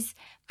Chili's,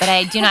 but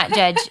I do not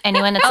judge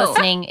anyone that's Oh.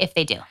 listening if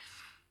they do.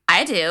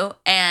 I do,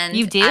 and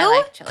You do? I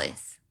like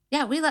Chili's.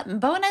 Yeah,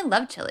 Bo and I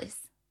love Chili's.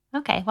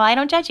 Okay. Well, I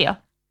don't judge you.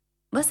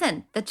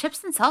 Listen, the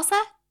chips and salsa,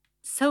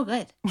 so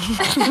good.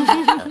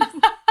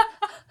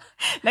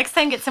 Next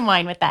time, get some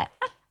wine with that.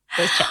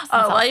 Those chips. and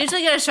Oh, well, I salsa.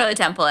 usually get a Shirley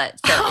Temple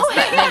at Chili's,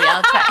 but maybe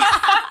I'll try.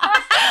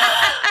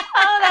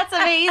 Oh, that's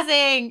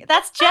amazing.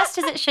 That's just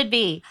as it should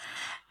be.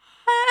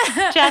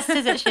 Just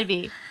as it should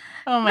be.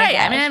 Oh my Right.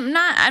 gosh. I mean,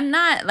 I'm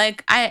not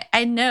like,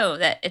 I know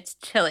that it's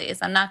Chili's.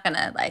 I'm not going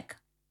to like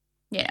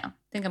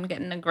think I'm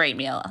getting a great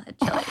meal at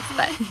Chili's.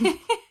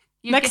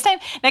 But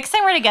Next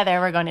time we're together,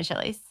 we're going to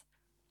Chili's.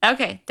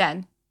 okay,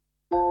 done.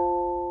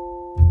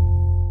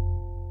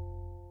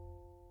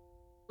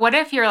 What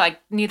if you're like,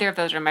 neither of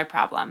those are my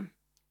problem?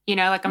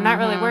 Like I'm not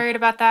really worried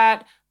about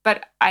that,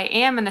 but I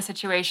am in the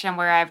situation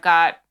where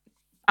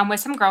I'm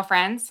with some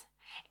girlfriends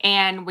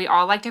and we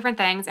all like different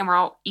things and we're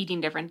all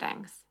eating different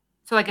things.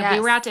 So like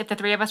if the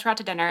three of us were out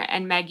to dinner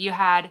and Meg, you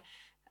had,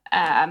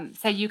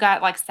 say you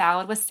got like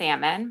salad with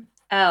salmon.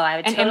 Oh, I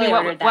would And totally Emily,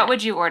 order that. what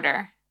would you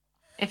order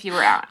if you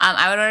were out?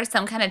 I would order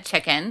some kind of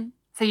chicken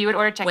So you would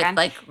order chicken? with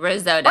like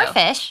risotto. Or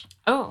fish.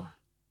 Oh,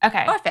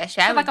 okay. Or fish.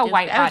 Yeah, So like a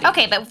white body.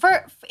 Okay, but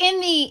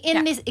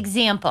in this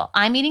example,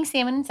 I'm eating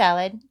salmon and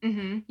salad.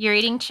 Mm-hmm. You're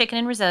eating chicken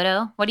and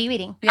risotto. What are you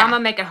eating? Yeah. I'm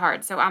gonna make it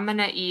hard. So I'm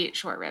gonna eat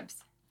short ribs.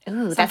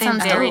 Ooh, that Something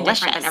sounds very delicious.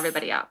 different than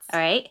everybody else. All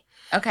right.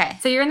 Okay.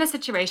 So you're in this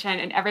situation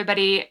and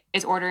everybody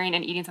is ordering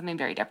and eating something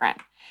very different.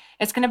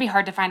 It's going to be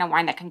hard to find a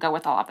wine that can go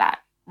with all of that,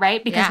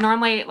 right? Because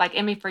normally, like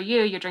Emmy, for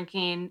you, you're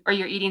drinking or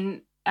you're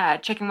eating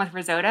chicken with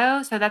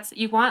risotto. So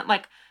you want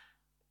like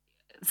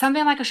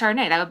something like a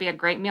Chardonnay. That would be a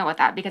great meal with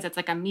that because it's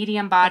like a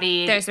medium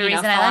body. There's a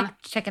reason I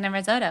like chicken and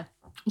risotto.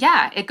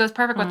 Yeah, it goes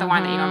perfect with the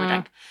wine that you normally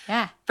drink.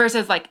 Yeah.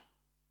 Versus like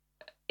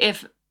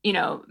if,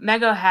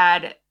 Mego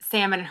had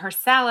salmon in her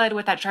salad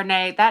with that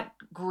Chardonnay, that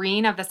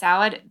green of the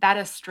salad, that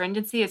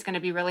astringency is going to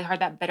be really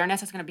hard. That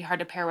bitterness is going to be hard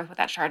to pair with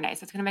that Chardonnay.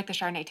 So it's going to make the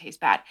Chardonnay taste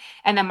bad.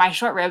 And then my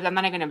short ribs, I'm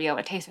not even going to be able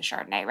to taste the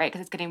Chardonnay, right?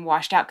 Because it's getting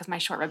washed out because my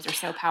short ribs are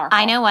so powerful.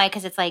 I know why,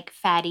 because it's like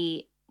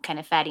fatty, kind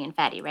of fatty and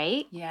fatty,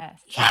 right?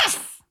 Yes.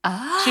 Yes.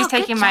 Oh, She's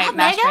taking my job,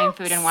 Mastering Meadows.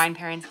 Food and Wine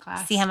Pairings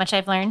class. See how much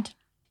I've learned?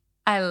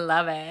 I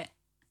love it.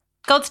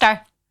 Gold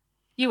star.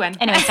 You win.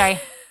 Anyway, sorry.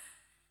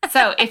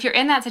 So if you're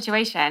in that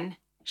situation,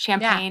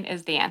 champagne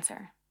is the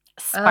answer.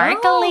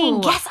 Sparkling.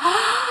 Oh. Yes, I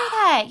remember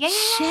that. Yeah.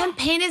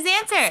 Champagne is the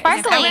answer.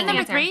 Sparkling. Are we at number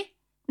Answer. 3?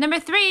 Number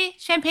 3,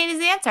 champagne is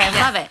the answer.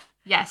 I love it.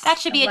 Yes. That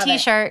should be I a love it.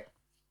 T-shirt.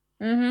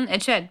 Mm-hmm.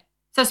 It should.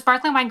 So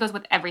sparkling wine goes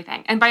with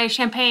everything. And by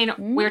champagne,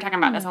 we were talking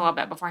about this a little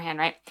bit beforehand,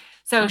 right?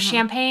 So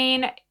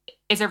champagne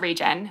is a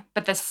region,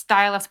 but the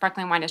style of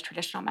sparkling wine is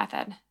traditional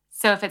method.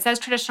 So if it says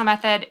traditional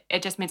method,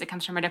 it just means it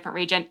comes from a different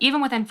region,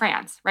 even within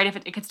France, right? If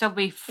it could still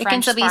be French It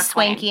can still be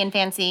sparkling. swanky and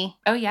fancy.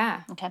 Oh,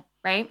 yeah. Okay.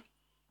 Right?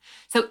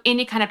 So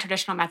any kind of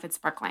traditional method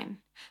sparkling.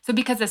 So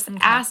because this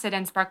acid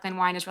in sparkling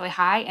wine is really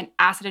high, and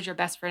acid is your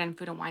best friend in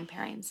food and wine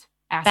pairings.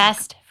 Acid.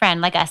 Best friend,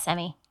 like us,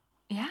 Emmy.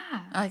 Yeah.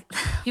 Like,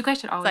 You guys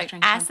should always like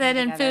drink acid champagne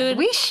and together. food.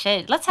 We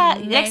should. Let's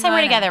have next time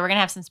we're together. We're gonna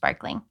have some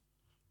sparkling.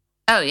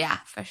 oh, yeah,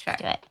 for sure.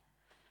 Do it.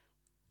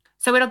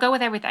 So it'll go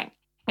with everything.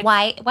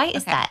 Why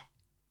is Okay. that?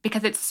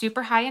 Because it's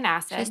super high in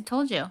acid. Just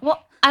told you.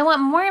 Well, I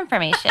want more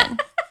information.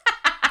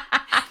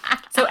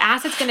 So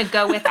acid's going to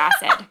go with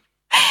acid.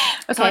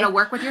 So it'll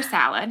work with your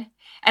salad.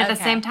 At the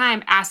Okay. same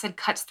time, acid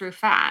cuts through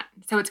fat.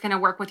 So it's going to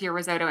work with your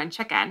risotto and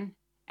chicken.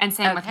 And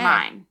same with Okay.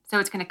 mine. So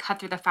it's going to cut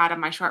through the fat of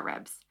my short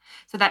ribs.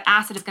 So that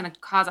acid is going to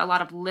cause a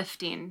lot of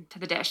lifting to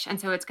the dish. And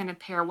so it's going to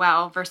pair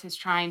well versus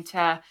trying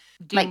to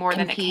do Like more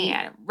compete. than it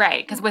can.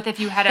 Right. Because if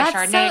you had a That's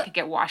Chardonnay, so- it could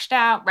get washed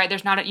out. Right.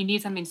 You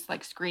need something that's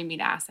like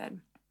screaming acid.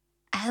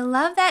 I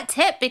love that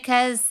tip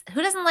because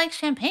who doesn't like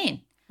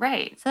champagne?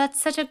 Right. So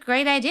that's such a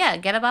great idea.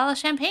 Get a bottle of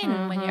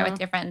champagne when you're with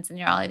your friends and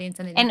you're all eating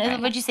something And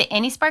different. would you say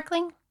any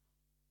sparkling?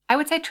 I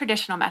would say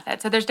traditional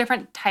method. So there's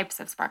different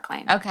types of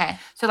sparkling. Okay.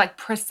 So like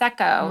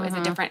Prosecco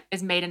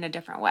is made in a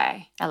different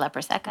way. I love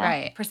prosecco.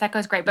 Right. Prosecco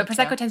is great, but Me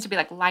Prosecco too. tends to be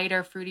like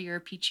lighter, fruitier,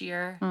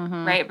 peachier,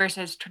 Mhm. right?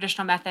 Versus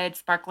traditional method,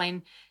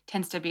 sparkling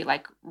tends to be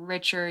like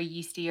richer,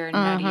 yeastier,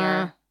 Mhm.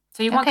 nuttier.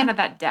 So you want Okay. kind of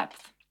that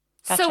depth.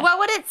 Gotcha. So what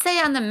would it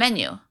say on the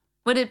menu?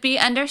 Would it be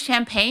under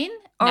champagne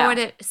or No. would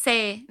it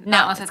say Not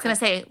no? unless It's it's going to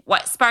say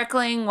what?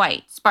 Sparkling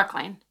white.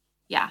 Sparkling.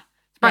 Yeah.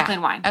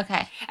 Sparkling wine.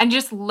 Okay. And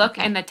just look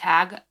Okay. in the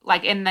tag,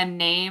 like in the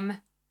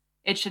name,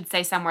 it should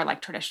say somewhere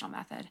like traditional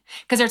method.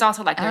 Because there's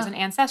also like, there's Oh. an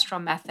ancestral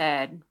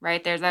method,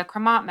 right? There's a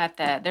Cremant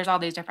method. There's all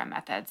these different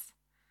methods.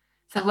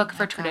 So Oh look my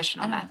for gosh,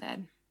 traditional I don't-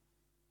 method.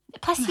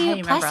 Plus How do you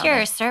remember all your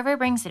this? server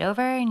brings it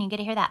over and you get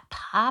to hear that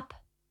pop.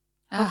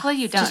 Hopefully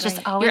you Oh, don't. It's just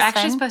great. always You're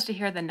actually fun. supposed to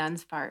hear the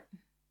nuns fart.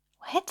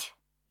 What?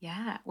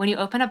 Yeah. When you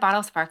open a bottle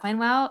of sparkling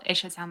well, it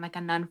should sound like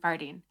a nun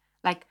farting.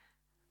 Like,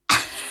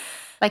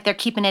 Like they're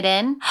keeping it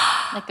in?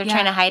 Like they're Yeah.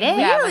 trying to hide it?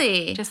 Yeah, like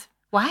Really? just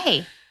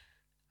Why?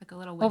 like a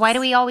little Well, why do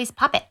whiz. we always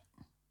pop it?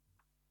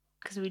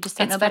 Because we just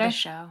don't It's know for better. the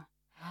show.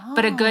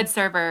 But a Oh. good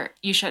server,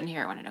 you shouldn't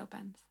hear it when it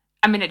opens.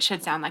 I mean, it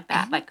should sound like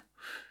that. Like,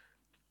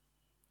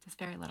 just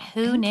very little.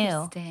 Who knew?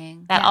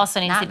 Interesting. That Yeah, also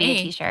needs not to be a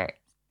me. T-shirt.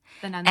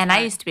 The nuns And I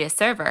fart. used to be a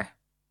server.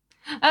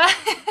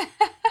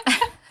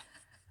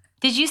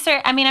 Did you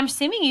serve? I mean, I'm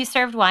assuming you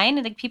served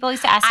wine. Like people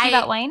used to ask you I-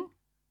 about wine.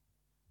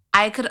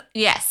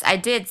 Yes, I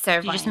did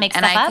serve Did you just wine. make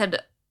and stuff I up?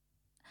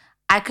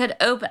 I could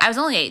open. I was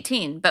only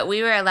 18, but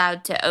we were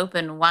allowed to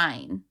open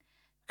wine.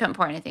 Couldn't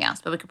pour anything else,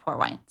 but we could pour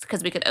wine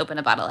because we could open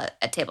a bottle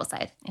at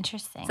tableside.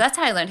 Interesting. So that's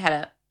how I learned how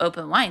to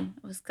open wine.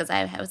 Was because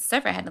I was a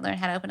server. I had to learn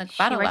how to open a she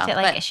bottle. worked well, at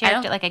like but she I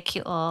worked don't- at like a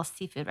cute little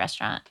seafood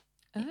restaurant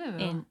Ooh.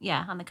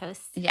 on the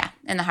coast. Yeah,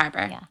 in the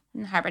harbor. Yeah.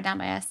 In the harbor down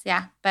by us.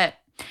 Yeah, but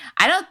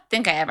I don't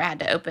think I ever had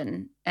to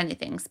open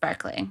anything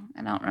sparkling.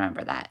 I don't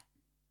remember that.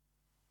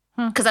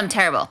 Because I'm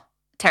terrible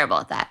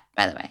at that,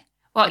 by the way.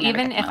 Well, I never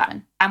even get if them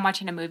open. I'm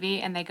watching a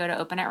movie and they go to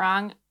open it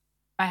wrong,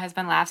 my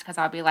husband laughs because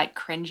I'll be like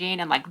cringing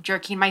and like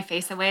jerking my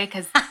face away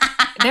because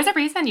there's a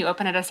reason you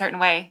open it a certain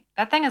way.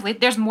 That thing is,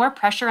 there's more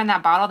pressure in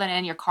that bottle than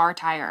in your car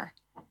tire.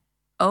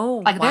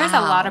 Oh, Like there's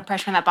a lot wow. of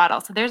pressure in that bottle.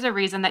 So there's a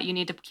reason that you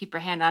need to keep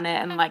your hand on it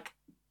and like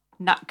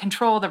not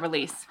control the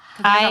release.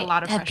 'Cause there's a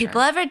lot of Have pressure.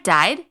 people ever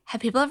died?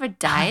 Have people ever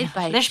died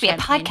by There should be a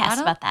champagne podcast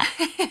bottle? about that.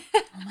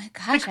 Oh my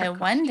gosh, I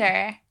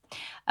wonder.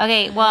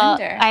 Okay, well,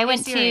 wonder. I Hey,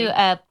 went Siri. to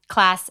a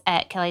class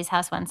at Kelly's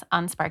house once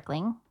on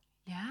sparkling,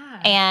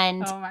 Yeah.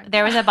 and Oh my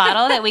there was a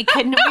bottle that we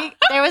couldn't.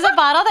 There was a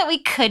bottle that we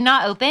could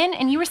not open,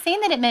 and you were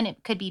saying that it meant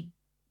it could be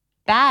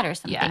bad or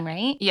something,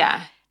 right?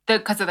 Yeah,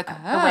 because of the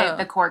way Oh.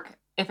 the cork,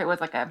 if it was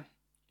like a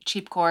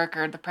cheap cork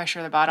or the pressure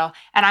of the bottle.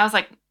 And I was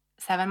like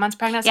 7 months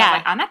pregnant, so I was Yeah.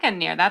 like, I'm not getting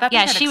near that. That Yeah,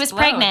 thing could she was explode.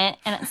 pregnant,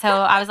 and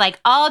so I was like,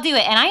 I'll do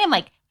it. And I am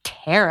like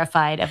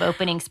terrified of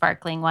opening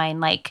sparkling wine.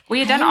 Like, We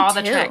had I done am all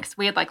the too. tricks.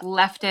 We had like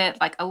left it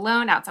like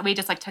alone outside. We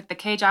just like took the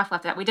cage off,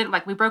 left it. We didn't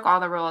like, we broke all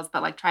the rules,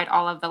 but like tried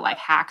all of the like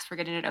hacks for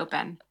getting it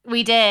open.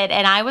 we did,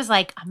 and I was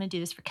like, I'm gonna do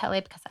this for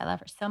Kelly because I love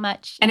her so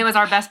much. And it was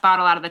our best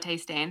bottle out of the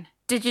tasting.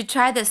 Did you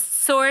try the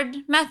sword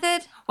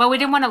method? Well, we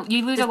didn't want to,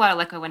 you lose a lot of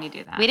liquid when you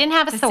do that. we didn't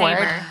have a the sword,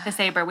 Saber, the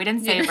saber. We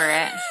didn't saber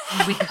it.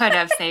 We could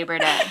have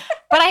sabered it.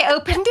 but I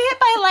opened it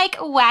by like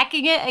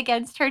whacking it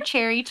against her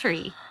cherry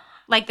tree,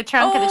 like the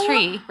trunk of the Oh.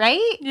 tree,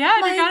 right? Yeah,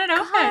 My you got it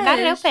open. God. Got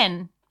it Gosh.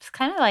 open. It's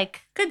kind of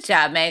like, Good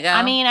job, Megan.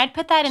 I mean, I'd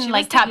put that in She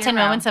like was the top 10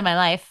 hero. moments of my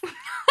life,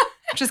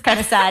 which is kind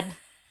of sad,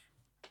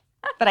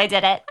 but I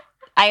did it.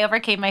 I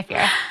overcame my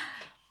fear,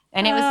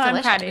 and it was Oh, I'm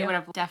delicious. proud of We you. would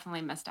have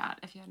definitely missed out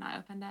if you had not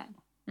opened it.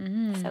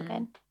 So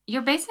good.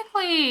 You're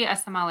basically a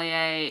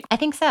sommelier I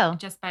think so.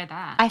 just by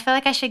that. I feel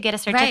like I should get a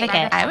certificate.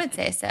 Right, I would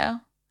say so.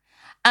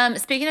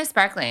 Speaking of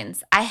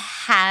sparklings, I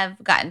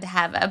have gotten to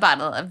have a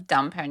bottle of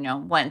Dom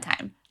Perignon one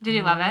time. Did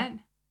you love it?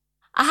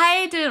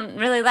 I didn't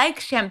really like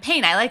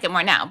champagne. I like it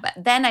more now, but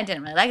then I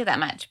didn't really like it that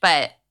much.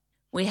 But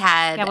we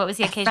had Yeah, what was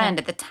the a occasion? friend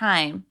at the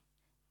time.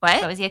 What?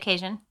 What was the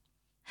occasion?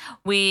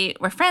 We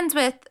were friends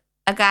with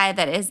a guy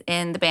that is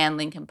in the band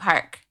Linkin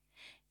Park,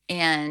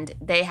 and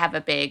they have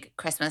a big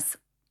Christmas,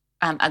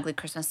 ugly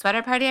Christmas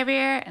sweater party every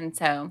year. And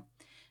so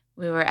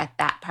we were at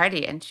that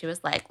party, and she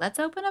was like, "Let's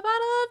open a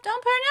bottle of Dom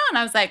Perignon." And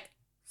I was like,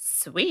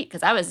 "Sweet,"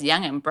 because I was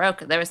young and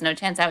broke. There was no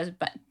chance I was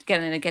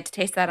going to get to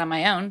taste that on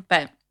my own.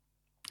 But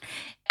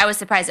I was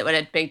surprised at what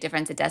a big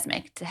difference it does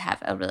make to have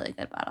a really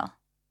good bottle.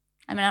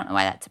 I mean, I don't know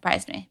why that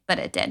surprised me, but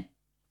it did.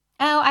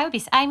 Oh, I would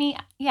be. I mean,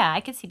 yeah, I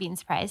could see being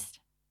surprised,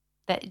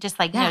 but just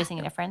like Yeah. noticing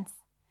a difference.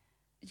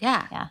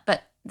 Yeah. Yeah.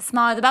 But the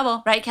smaller the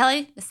bubble, right,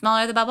 Kelly? The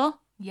smaller the bubble.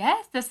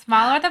 Yes, the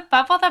smaller the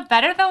bubble, the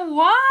better the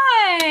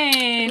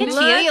wine. Look at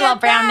Look you, you little at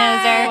brown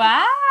that. noser.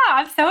 Wow,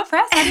 I'm so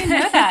impressed. I didn't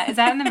know that. Is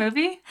that in the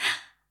movie?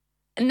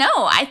 No,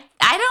 I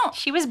don't.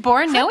 She was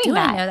born How knowing do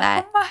I that. know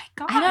that? Oh my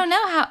god. I don't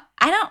know how.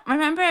 I don't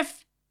remember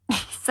if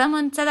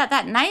someone said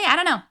that night. I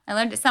don't know. I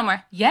learned it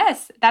somewhere.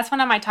 Yes, that's one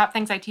of my top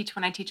things I teach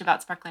when I teach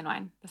about sparkling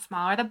wine. The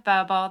smaller the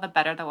bubble, the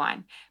better the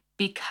wine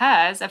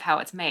because of how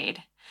it's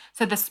made.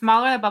 So the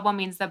smaller the bubble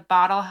means the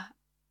bottle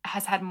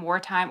has had more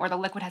time or the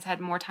liquid has had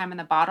more time in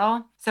the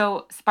bottle.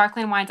 So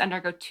sparkling wines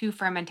undergo 2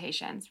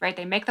 fermentations, right?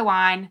 They make the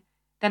wine,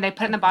 then they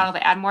put it in the bottle, they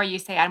add more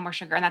yeast, they add more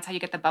sugar, and that's how you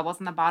get the bubbles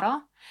in the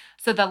bottle.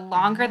 So the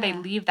longer they Ah.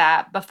 leave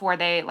that before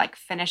they like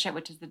finish it,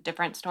 which is a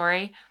different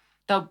story,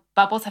 the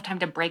bubbles have time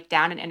to break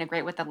down and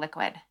integrate with the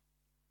liquid.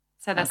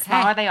 So the Okay.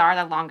 smaller they are,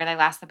 the longer they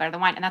last, the better the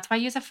wine. And that's why I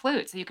use a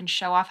flute, so you can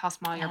show off how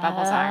small your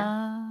bubbles are.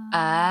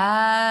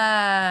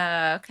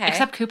 Ah, okay.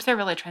 Except coops are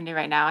really trendy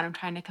right now, and I'm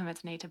trying to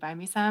convince Nate to buy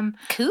me some.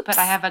 Coops? But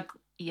I have a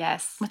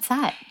yes. What's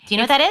that? Do you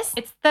know what that is?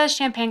 It's the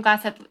champagne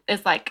glass that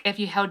is like if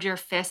you held your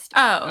fist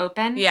Oh,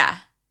 open. yeah,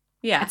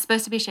 yeah. It's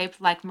supposed to be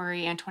shaped like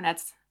Marie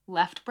Antoinette's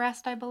left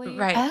breast, I believe.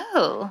 Right.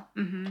 Oh,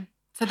 Mm-hmm.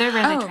 So they're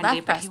really trendy, left but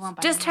he breast. won't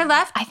buy Just me her one.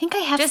 left. I think I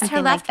have Just something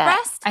her left like that.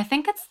 breast. I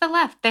think it's the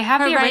left. They have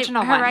Her the right,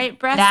 original her one. right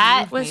breast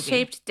That was maybe.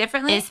 shaped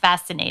differently. Is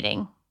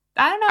fascinating.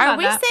 I don't know Are about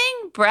we that.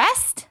 saying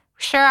breast?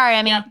 Sure are,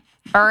 Emmy. Yep.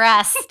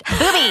 Breast.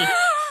 Booby.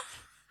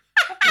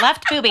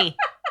 Left booby.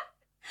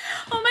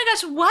 Oh my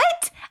gosh!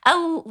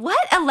 What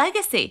a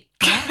legacy!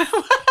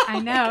 I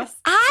know.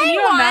 I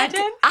you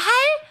imagine?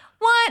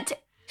 want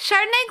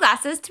Chardonnay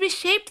glasses to be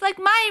shaped like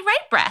my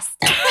right breast.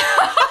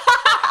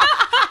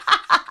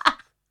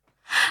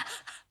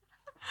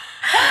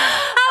 How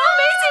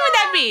amazing would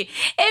that be?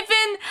 If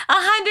in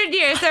 100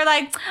 years they're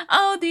like,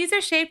 oh, these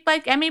are shaped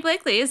like Emmy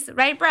Blakely's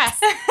right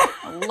breast.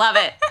 Love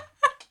it.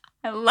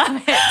 I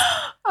love it.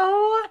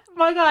 Oh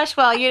my gosh.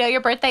 Well, you know,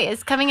 your birthday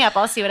is coming up.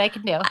 I'll see what I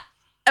can do.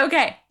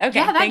 Okay. Yeah,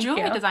 that thank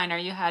jewelry you. designer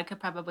you had could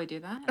probably do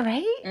that.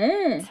 Right?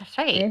 Mm. That's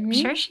right. I'm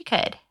Mhm. sure she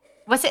could.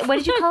 What's it? What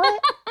did you call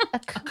it? A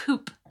A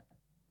coupe.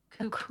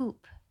 A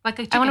coupe. Like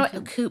a I chicken wanna- A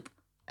coop. coupe.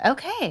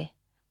 Okay.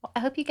 Well, I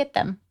hope you get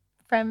them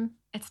from.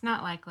 It's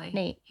not likely.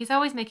 Nate. He's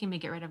always making me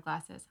get rid of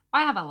glasses.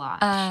 I have a lot.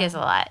 She has a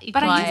lot. You but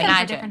can I well, use use them it. for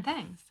imagine. different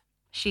things.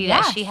 She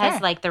Yeah, she has sure.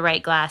 like the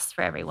right glass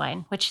for every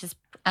wine, which is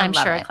I'm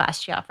love sure, it. a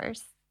class she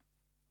offers.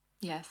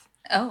 Yes.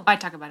 Oh, I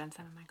talk about it in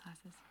some of my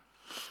classes.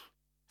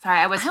 Sorry,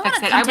 I was I wanna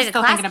fixated. come I was take a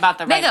still class. thinking about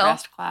the right Nigo.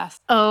 breast class.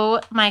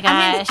 Oh my gosh.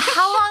 I mean,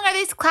 how long are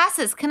these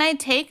classes? Can I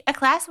take a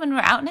class when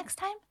we're out next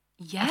time?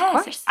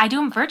 Yes. course. I do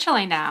them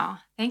virtually now.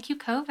 Thank you,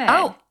 COVID.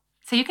 Oh.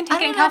 So you can I take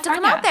don't it in even have to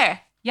California. come out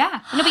there. Yeah.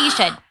 No, but you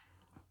should.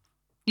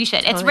 You should.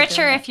 It's Totally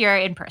richer doing it. if you're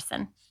in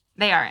person.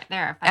 They are. They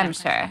are. I'm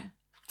sure.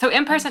 So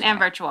in person and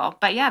sure. virtual.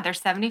 But yeah, they're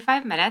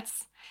 75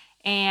 minutes.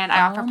 And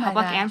I offer Oh my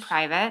public and gosh.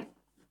 private.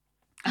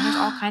 And there's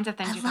all kinds of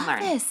things I you can love learn.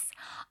 this.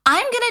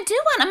 I'm gonna do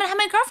one. I'm gonna have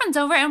my girlfriends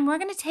over, and we're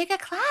gonna take a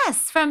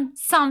class from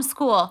some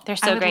school. They're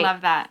I so would great.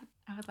 love that.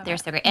 I would love They're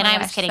that. so great. Oh And my I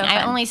was gosh, kidding. so I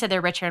fun. only said they're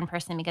richer in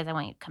person because I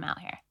want you to come out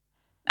here.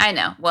 I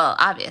know. Well,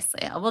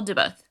 obviously, we'll do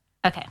both.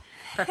 Okay.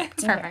 Perfect.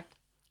 It's perfect.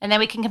 And then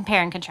we can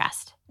compare and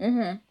contrast.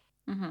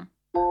 Mm-hmm.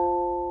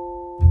 Mm-hmm.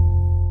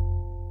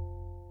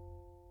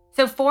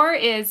 So 4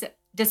 is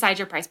decide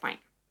your price point.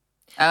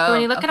 Oh, So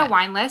when you look at a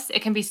wine list,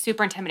 it can be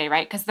super intimidating,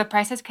 right? Because the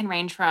prices can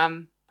range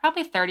from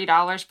probably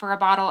 $30 for a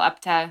bottle up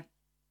to,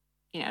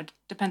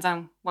 depends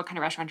on what kind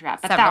of restaurant you're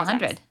at. But several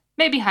thousands. hundred.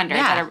 Maybe hundreds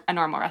Yeah. at a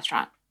normal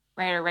restaurant,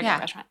 right? Or a regular Yeah.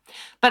 restaurant.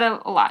 But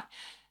a lot.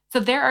 So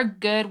there are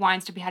good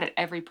wines to be had at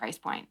every price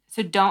point.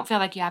 So don't feel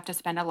like you have to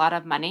spend a lot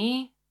of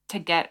money to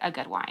get a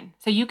good wine.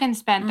 So you can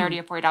spend $30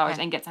 or $40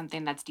 okay. and get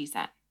something that's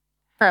decent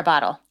For a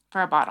bottle.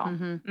 for a bottle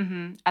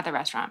Mm-hmm. at the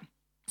restaurant.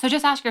 So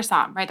just ask your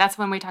som, right? That's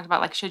when we talked about,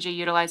 like, should you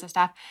utilize the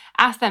staff?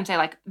 Ask them, say,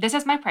 like, this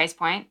is my price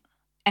point,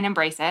 and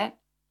embrace it.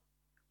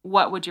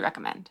 What would you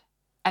recommend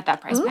at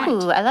that price point?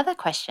 Ooh, I love that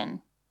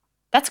question.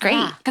 That's great.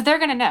 Yeah. Because they're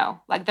going to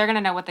know. Like, they're going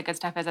to know what the good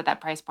stuff is at that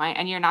price point,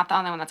 and you're not the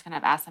only one that's going to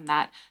have asked them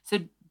that. So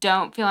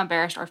don't feel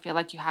embarrassed or feel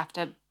like you have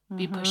to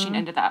be pushing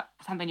into that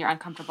something you're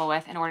uncomfortable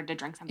with in order to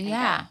drink something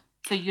Yeah.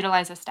 good. So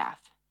utilize the staff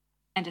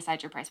and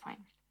decide your price point.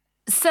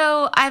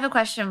 So I have a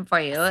question for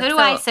you. So do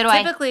I.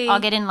 Typically, I'll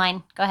get in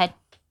line. Go ahead.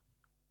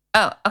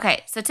 Oh,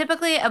 okay. So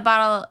typically, a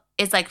bottle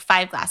is like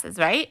 5 glasses,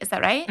 right? Is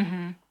that right?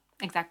 Mm-hmm.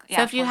 Exactly.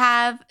 So if you 4.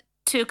 have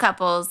 2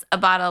 couples, a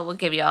bottle will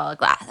give you all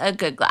a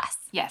good glass.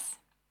 Yes.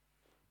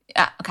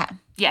 Okay.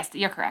 Yes,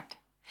 you're correct.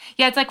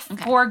 Yeah, it's like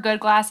Okay. 4 good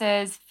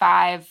glasses,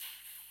 5.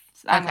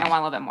 I'm going Okay. to want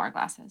a little bit more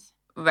glasses.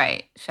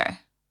 Right. Sure.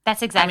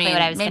 That's exactly what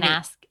mean, I was going to maybe-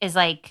 ask. Is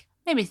like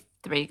Maybe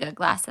 3 good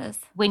glasses.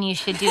 when you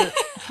should do.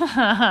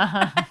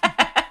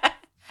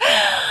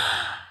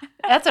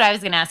 That's what I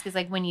was going to ask. Is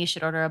like when you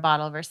should order a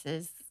bottle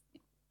versus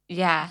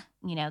Yeah.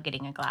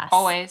 getting a glass.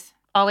 Always.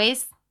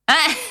 Always.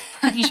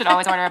 You should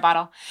always order a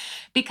bottle.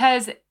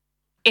 Because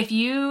if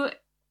you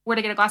were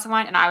to get a glass of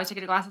wine and I was to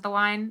get a glass of the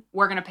wine,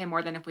 we're going to pay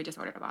more than if we just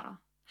ordered a bottle.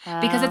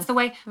 Because it's the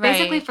way,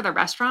 basically Right. for the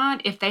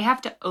restaurant, if they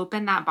have to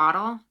open that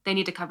bottle, they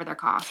need to cover their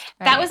cost.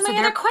 That was So my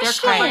other They're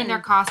covering question. their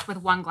cost with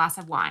 1 glass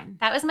of wine.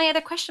 That was my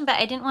other question, but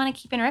I didn't want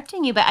to keep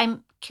interrupting you. But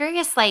I'm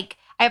curious, like,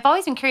 I've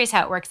always been curious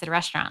how it works at a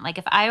restaurant. Like,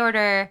 if I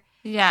order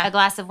Yeah. a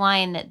glass of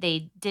wine that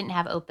they didn't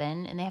have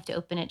open and they have to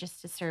open it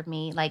just to serve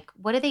me, like,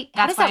 what do they,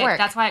 how does that work?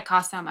 That's why it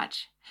costs so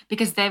much.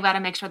 Because they've got to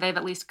make sure they've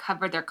at least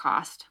covered their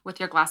cost with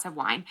your glass of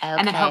wine.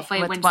 And then Okay. hopefully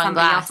With when 1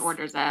 somebody glass. else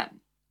orders it,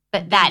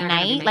 But then that they're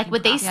gonna be night, like,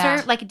 would they making profit.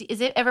 serve, like, is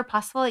it ever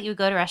possible that you would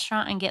go to a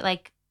restaurant and get,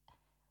 like,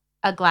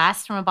 a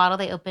glass from a bottle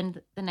they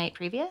opened the night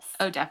previous?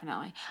 oh,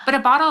 definitely. But a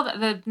bottle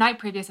the night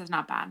previous is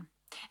not bad.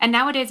 And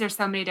nowadays there's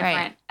so many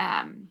different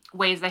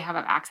ways they have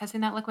of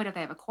accessing that liquid. If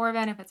they have a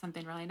Corvin, if it's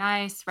something really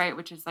nice, right,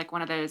 which is like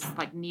one of those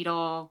like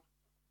needle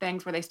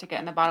things where they stick it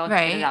in the bottle and get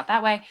Right. it out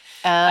that way.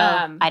 Oh,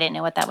 Um, I didn't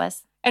know what that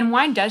was. And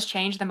wine does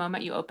change the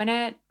moment you open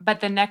it, but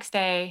the next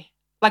day,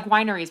 like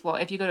wineries will,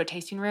 if you go to a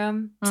tasting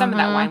room, some of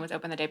that Mhm. wine was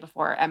open the day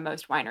before at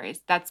most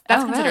wineries. That's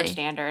Oh, considered really?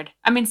 standard.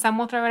 I mean, some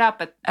will throw it out,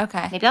 but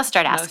Okay. Maybe I'll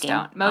start most asking.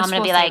 don't. Most I'm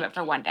going will to be save like, it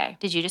for one day.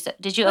 did you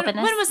open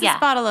this? When was this Yeah.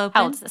 bottle open?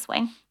 How old's this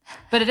wine?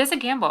 But it is a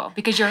gamble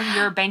because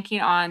you're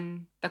banking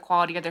on the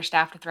quality of their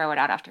staff to throw it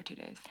out after 2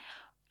 days.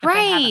 If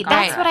they haven't Right. gone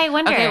That's through what it. I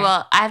wonder. Okay,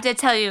 well, I have to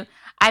tell you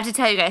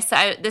guys.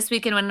 So this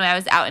weekend when I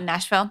was out in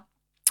Nashville,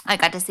 I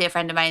got to see a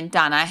friend of mine,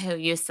 Donna, who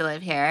used to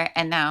live here,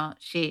 and now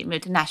she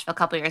moved to Nashville a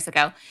couple years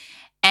ago.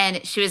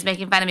 And she was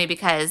making fun of me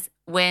because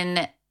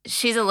when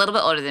she's a little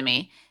bit older than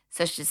me,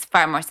 so she's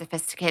far more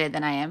sophisticated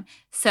than I am.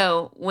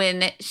 So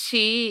when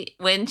she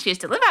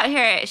used to live out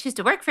here, she used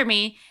to work for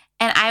me,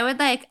 and I would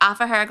like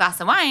offer her a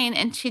glass of wine,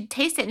 and she'd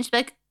taste it, and she'd be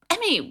like,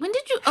 "Emmy, when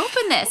did you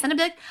open this?" And I'd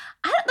be like,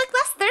 "I don't like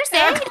last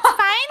Thursday. It's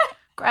fine."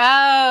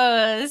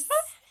 Gross.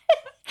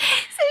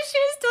 So she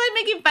was still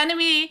like making fun of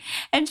me,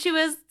 and she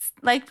was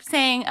like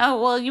saying, "Oh,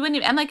 well, you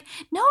wouldn't." I'm like,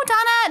 "No,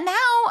 Donna.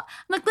 Now, I'm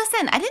like,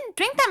 listen, I didn't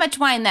drink that much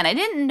wine then. I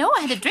didn't know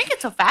I had to drink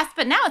it so fast,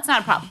 but now it's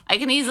not a problem. I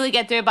can easily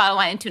get through a bottle of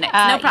wine in 2 nights.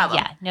 No problem."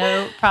 Yeah,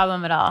 no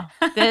problem at all.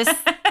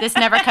 This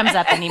never comes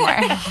up anymore.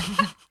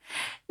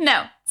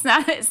 No, it's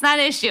not. It's not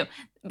an issue.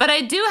 But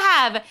I do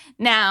have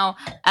now,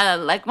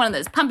 like one of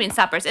those pumping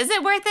stoppers. Is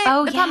it worth it?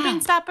 Oh, the yeah.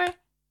 pumping stopper.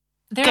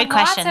 There Good are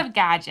lots question. of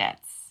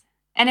gadgets.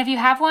 And if you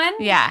have one,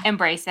 Yeah.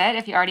 embrace it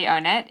if you already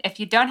own it. If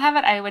you don't have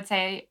it, I would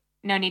say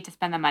no need to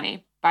spend the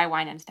money. Buy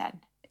wine instead.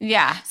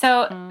 Yeah.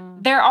 So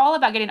Mm. they're all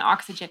about getting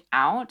oxygen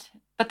out,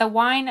 but the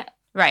wine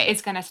Right.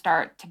 it's going to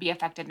start to be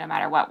affected no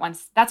matter what.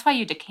 That's why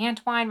you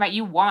decant wine, right?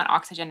 You want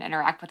oxygen to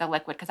interact with the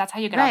liquid because that's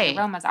how you get all Right.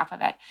 the aromas off of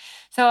it.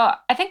 So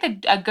I think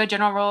a good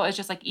general rule is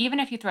just like,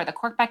 even if you throw the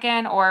cork back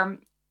in, or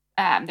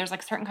there's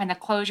like certain kind of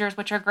closures,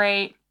 which are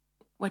great,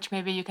 which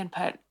maybe you can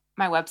put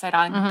my website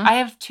on. Mhm. I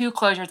have 2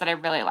 closures that I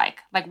really like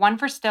one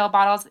for still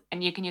bottles,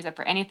 and you can use it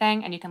for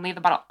anything, and you can leave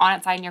the bottle on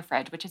its side in your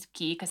fridge, which is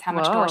key because how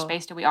much door Whoa.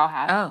 space do we all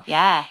have? Oh.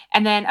 Yeah.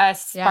 And then a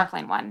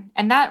sparkling one.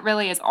 And that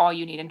really is all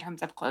you need in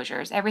terms of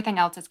closures. Everything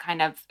else is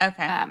kind of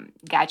Okay.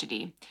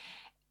 gadgety.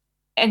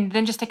 And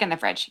then just stick it in the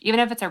fridge. Even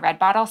if it's a red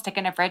bottle, stick it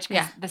in the fridge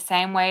because the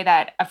same way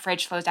that a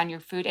fridge slows down your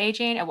food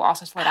aging, it will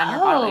also slow down your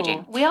bottle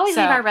aging. We always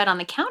So leave our red on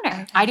the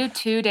counter. I do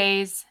 2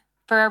 days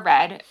for a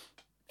red,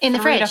 In the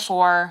 3 to fridge.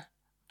 4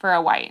 for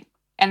a white.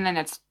 And then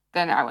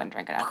I wouldn't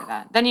drink it after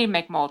that. Then you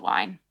make mulled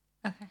wine.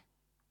 Okay.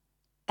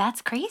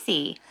 That's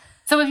crazy.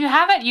 So if you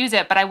have it, use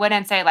it, but I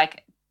wouldn't say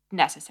like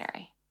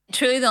necessary.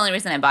 Truly, the only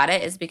reason I bought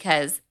it is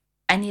because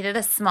I needed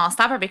a small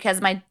stopper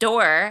because my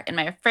door in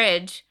my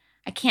fridge,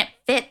 I can't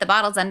fit the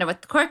bottles under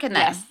with the cork in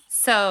them. Yes.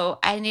 So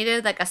I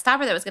needed like a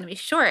stopper that was going to be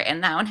short,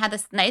 and that one had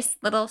this nice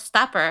little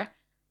stopper.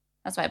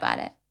 That's why I bought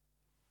it.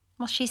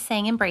 Well, she's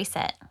saying embrace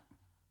it.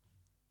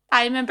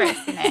 I'm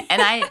embracing it,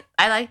 and I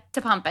like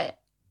to pump it.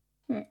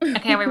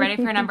 Okay, are we ready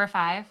for number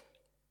 5?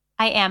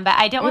 I am, but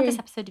I don't want this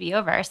episode to be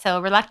over.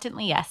 So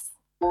reluctantly, yes.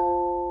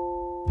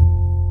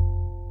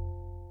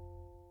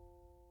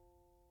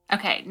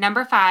 Okay,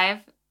 number 5,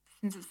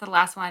 since it's the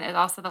last one, is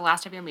also the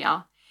last of your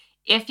meal.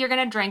 If you're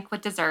going to drink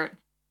with dessert,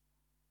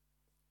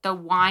 the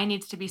wine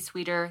needs to be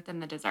sweeter than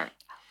the dessert.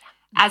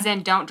 As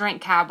in, don't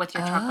drink Cab with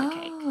your chocolate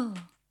cake. Oh.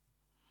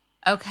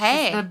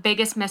 Okay. It's the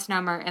biggest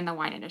misnomer in the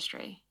wine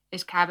industry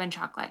is Cab and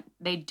chocolate.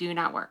 They do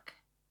not work.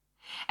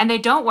 And they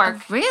don't work.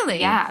 Oh, really?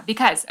 Yeah,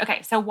 because,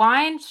 okay, so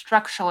wine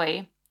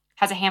structurally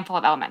has a handful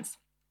of elements,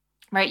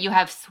 right? You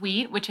have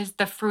sweet, which is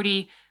the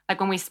fruity, like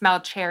when we smell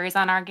cherries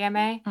on our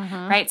Gamay,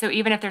 Mhm. right? So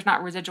even if there's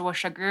not residual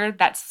sugar,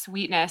 that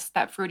sweetness,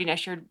 that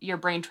fruitiness, your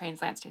brain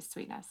translates to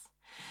sweetness.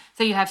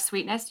 So you have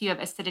sweetness, you have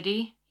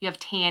acidity, you have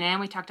tannin.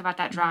 We talked about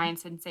that drying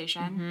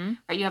sensation, Mm-hmm.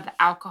 right? You have the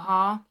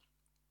alcohol.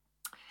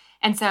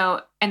 And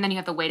then you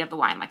have the weight of the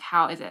wine, like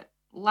how is it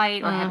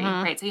light or heavy,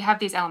 Mhm. right? So you have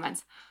these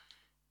elements.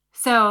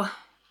 So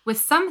with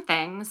some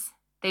things,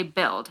 they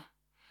build,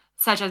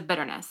 such as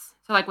bitterness.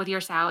 So like with your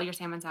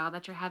salmon salad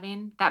that you're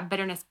having, that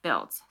bitterness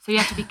builds. So you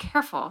have to be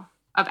careful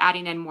of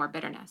adding in more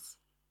bitterness.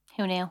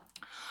 Who knew?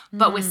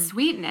 But with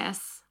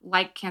sweetness,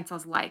 like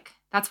cancels like.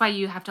 That's why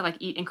you have to like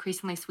eat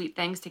increasingly sweet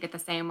things to get the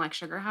same like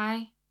sugar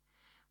high,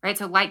 right?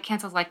 So like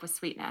cancels like with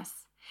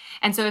sweetness.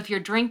 And so if you're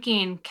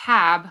drinking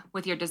Cab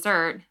with your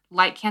dessert,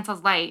 like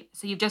cancels light.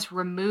 So you've just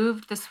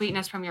removed the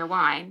sweetness from your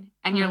wine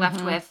and you're left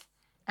Mhm. with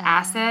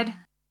acid,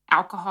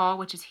 alcohol,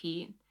 which is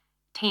heat,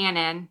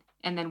 tannin,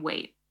 and then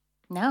weight.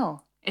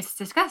 No. It's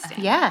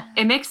disgusting. Yeah.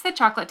 It makes the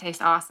chocolate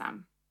taste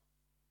awesome,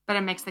 but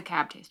it makes the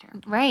Cab taste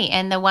terrible. Right.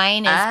 And the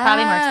wine is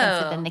probably more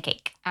expensive Oh. than the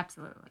cake.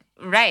 Absolutely.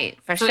 Right,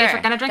 for So sure. if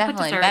you're gonna drink with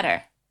Definitely dessert-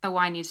 better. The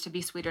wine needs to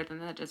be sweeter than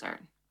the dessert.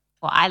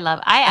 Well, I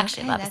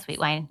actually Okay, love a that's- sweet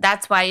wine.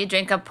 That's why you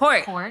drink a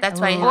port. Port.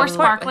 That's why you Ooh. have Or a port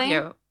sparkling, with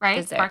your right?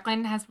 dessert.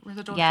 Sparkling has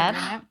residual Yep.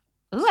 sugar in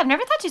it. Ooh, I've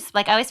never thought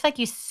I always feel like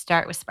you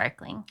start with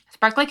sparkling.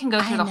 Sparkling can go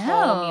I through the know.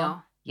 whole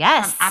meal.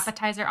 Yes. From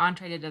appetizer,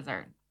 entree to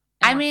dessert.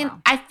 It I works mean,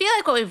 well. I feel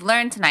like what we've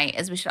learned tonight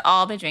is we should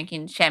all be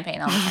drinking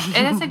champagne all the time.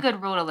 It is a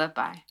good rule to live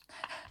by.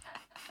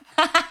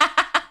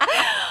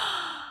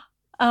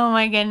 Oh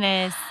my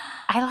goodness.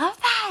 I love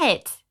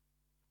that.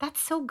 That's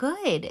so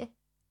good.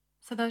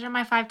 So those are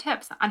my 5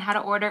 tips on how to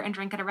order and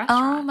drink at a Oh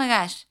restaurant. my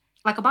gosh.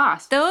 Like a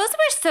boss. Those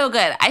were so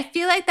good. I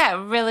feel like that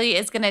really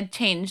is going to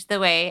change the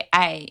way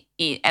I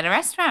eat at a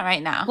restaurant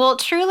right now. Well,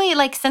 truly,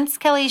 like since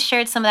Kelly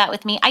shared some of that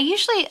with me, I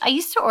used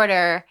to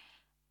order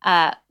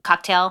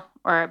cocktail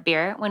or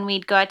beer when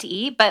we'd go out to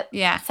eat. But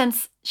yeah.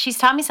 since she's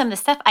taught me some of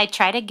this stuff, I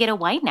try to get a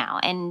wine now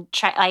and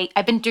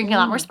I've been drinking a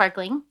lot more Ooh.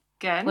 sparkling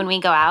Good. when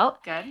we go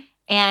out. Good.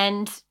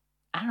 And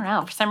I don't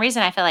know, for some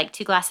reason, I feel like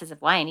 2 glasses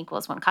of wine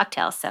equals 1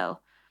 cocktail. So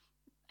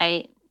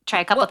I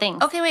try a couple Well,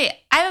 things. Okay, wait.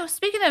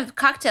 Speaking of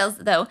cocktails,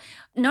 though,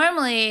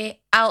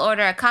 normally I'll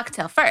order a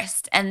cocktail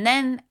first and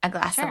then a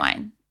glass Sure. of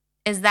wine.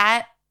 Is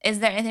there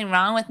anything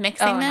wrong with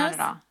mixing Oh, those? not at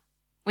all.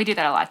 We do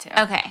that a lot too.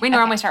 Okay, We okay.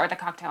 normally start with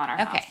a cocktail in our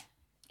house. Okay.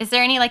 Is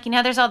there any, like,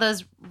 there's all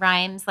those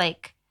rhymes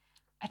like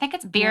I think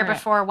it's beer beer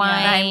before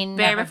wine?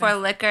 Beer never before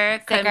been-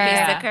 liquor could be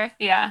Thicker. sicker.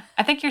 Yeah.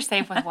 I think you're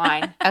safe with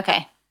wine.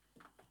 Okay.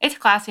 It's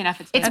classy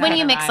enough. It's when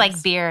you mix like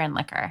rhymes. beer and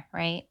liquor,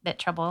 right? That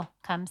trouble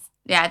comes.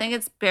 Yeah, I think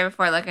it's beer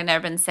before liquor,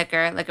 never been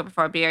sicker. Liquor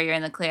before beer, you're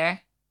in the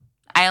clear.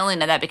 I only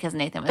know that because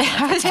Nathan was in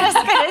I was it. just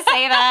going to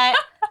say that.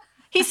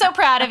 He's so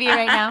proud of you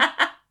right now.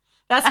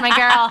 That's my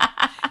girl.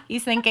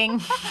 He's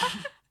thinking.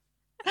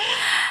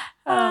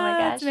 Oh my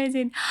That's gosh.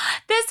 amazing.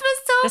 This was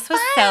so This was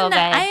fun. so good.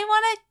 I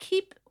want to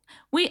keep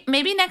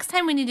maybe next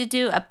time we need to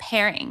do a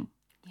pairing.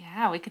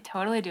 Yeah, we could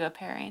totally do a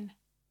pairing.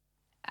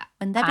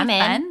 Wouldn't that I'm be in.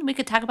 fun? We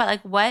could talk about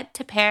like what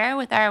to pair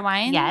with our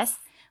wines. Yes.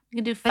 We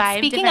could do But 5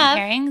 speaking different of-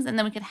 pairings and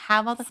then we could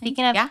have all the Speaking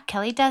things. of, Yeah.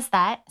 Kelly does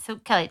that. So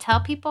Kelly, tell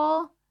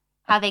people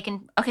how they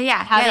can Okay,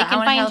 yeah. how yeah, they I can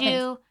wanna hear find all the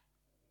things. you.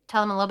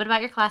 Tell them a little bit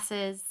about your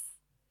classes.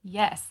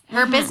 Yes.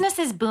 Her business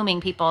is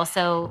booming, people.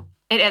 So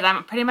It is.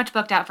 I'm pretty much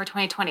booked out for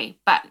 2020,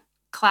 but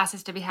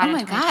classes to be had Oh in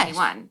my gosh.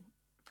 2021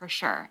 for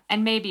sure.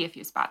 And maybe a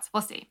few spots.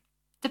 We'll see.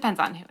 Depends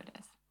on who it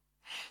is.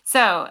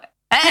 So,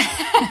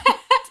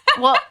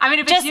 well, I mean,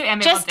 if it's you,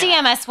 Emmy, just we'll do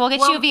it. DM us. We'll get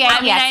Well, you a VIP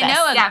I mean, I access.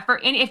 know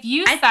Yeah, if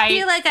you I cite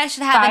feel like I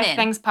should have Five it in.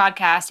 Things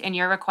podcast in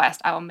your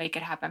request, I will make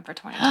it happen for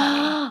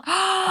 2020.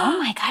 Oh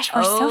my gosh,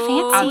 we're so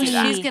fancy. I'll do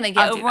that. She's going to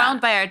I'll get do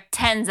overwhelmed that. by our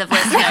tens of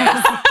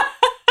listeners.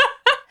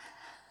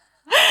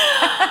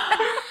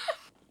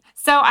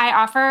 So I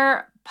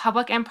offer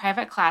public and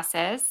private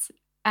classes.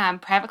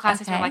 Private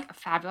classes are Okay. like a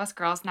fabulous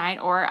girls' night,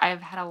 or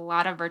I've had a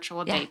lot of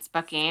virtual Yeah. dates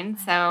booking.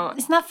 So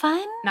Isn't that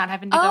fun? not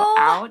having to go Oh,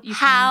 out, you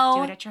can how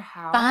do it at your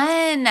house.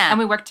 Fun. And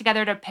we work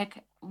together to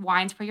pick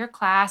wines for your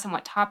class and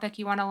what topic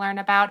you want to learn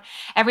about.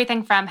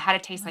 Everything from how to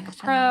taste like a gosh,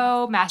 I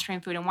pro,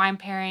 mastering food and wine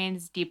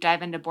pairings, deep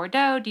dive into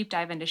Bordeaux, deep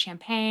dive into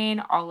champagne,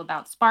 all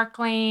about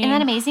sparkling. Isn't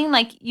that amazing?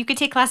 Like you could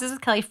take classes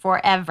with Kelly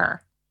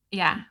forever.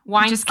 Yeah.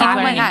 Wine Just keep smart,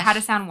 learning. how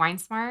to sound wine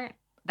smart.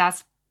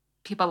 That's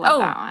people love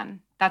that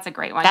one. That's a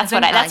great one. That's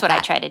what Then- I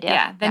try to do.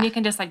 Yeah. Then Yeah. you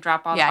can just like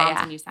drop all the Yeah, bombs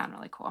yeah. and you sound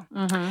really cool.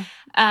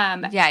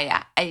 Mm-hmm.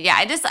 Yeah.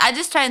 I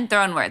just try and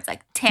throw in words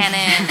like tannin,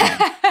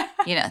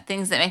 and,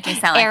 things that make me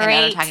sound like I know what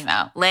I'm Aerate. talking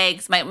about.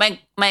 Legs.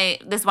 My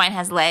this wine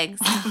has legs.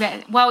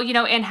 Well,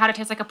 in How to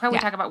Taste Like a Pro, we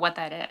Yeah. talk about what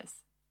that is.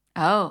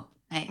 Oh,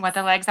 nice. What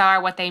the legs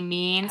are, what they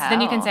mean. So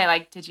then you can Oh. say,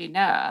 like, did you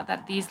know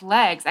that these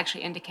legs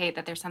actually indicate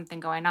that there's something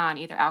going on,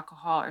 either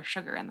alcohol or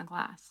sugar in the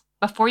glass?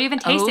 Before you even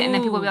taste it. And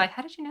then people will be Oh. like,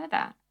 how did you know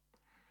that?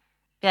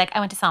 Be like,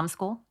 I went to Psalm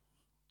school.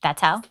 That's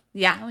how.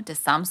 Yeah, I went to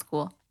some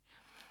school.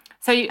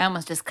 So you I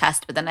almost just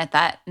cussed, but then I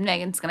thought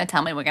Megan's gonna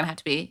tell me we're gonna have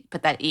to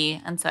put that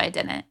E, and so I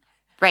didn't.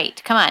 Right.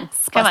 Come on. Come on.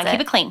 Supposed Keep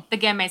to- it clean. the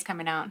Gammay's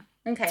coming out.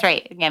 Okay. That's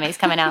right. Gammy's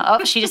coming out.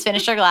 Oh, she just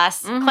finished her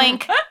glass. Mhm.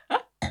 Clink.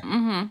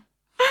 Mm-hmm.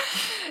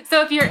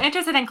 So if you're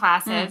interested in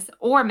classes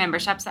or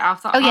memberships, I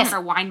also Oh, yes.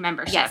 offer wine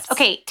memberships. Yes.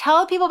 Okay.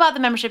 Tell people about the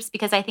memberships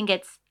because I think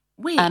it's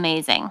Wait.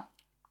 amazing.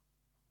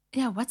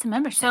 Yeah. What's a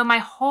membership? So my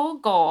whole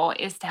goal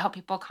is to help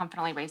people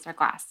confidently raise their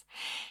glass.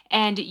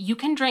 And you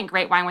can drink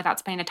great wine without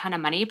spending a ton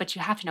of money, but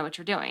you have to know what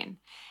you're doing.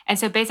 And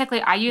so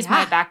basically I use my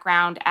Yeah.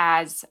 background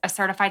as a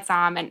certified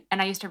somm,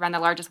 and I used to run the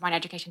largest wine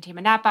education team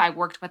in Napa. I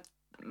worked with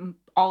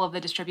all of the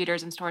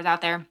distributors and stores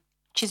out there,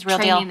 She's real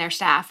training deal. their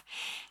staff.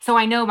 So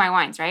I know my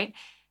wines, right?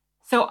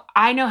 So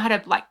I know how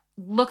to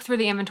look through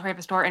the inventory of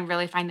a store and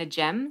really find the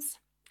gems.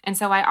 And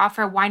so I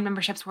offer wine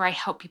memberships where I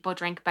help people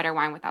drink better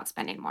wine without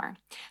spending more.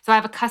 So I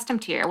have a custom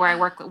tier where I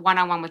work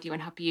one-on-one with you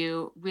and help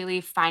you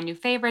really find new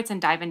favorites and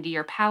dive into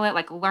your palate,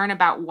 like learn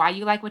about why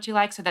you like what you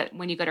like so that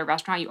when you go to a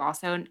restaurant, you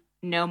also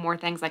know more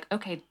things like,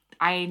 okay,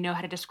 I know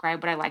how to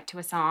describe what I like to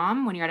a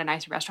somm when you're at a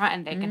nice restaurant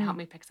and they can help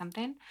me pick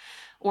something.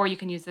 Or you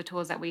can use the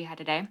tools that we had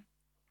today.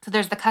 So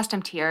there's the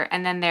custom tier,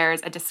 and then there's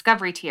a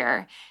discovery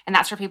tier, and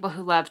that's for people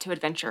who love to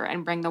adventure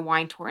and bring the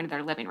wine tour into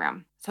their living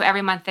room. So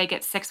every month they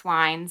get 6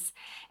 wines,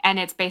 and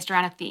it's based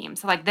around a theme.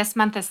 So like this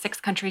month is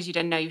 6 countries you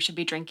didn't know you should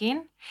be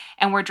drinking,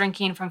 and we're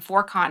drinking from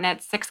 4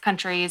 continents, 6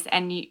 countries,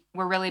 and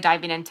we're really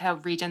diving into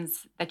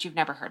regions that you've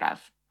never heard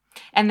of.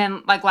 And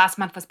then like last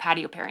month was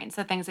patio pairings,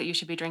 so things that you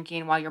should be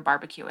drinking while you're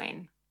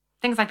barbecuing,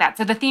 things like that.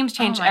 So the themes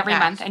change my every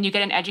gosh. month, and you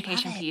get an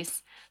education Love it.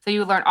 piece. So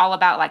you learn all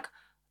about like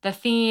the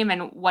theme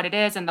and what it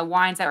is and the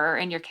wines that are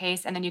in your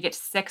case. And then you get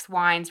 6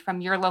 wines from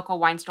your local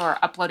wine store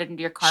uploaded into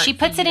your cart. She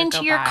for puts you it to into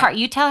go your buy. cart.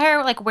 You tell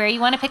her like where you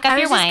want to pick up I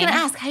your was just wine. gonna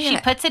ask, how you She get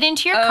it? puts it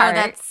into your Oh, cart,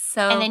 that's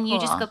so and then you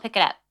just cool. go pick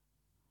it up.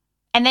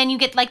 And then you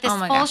get like this Oh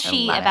my full gosh, I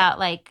sheet love it. about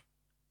like,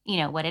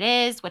 what it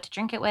is, what to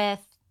drink it with.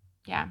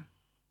 Yeah.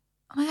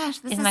 Oh my gosh,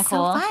 this Isn't is that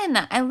cool? so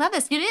fun. I love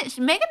this.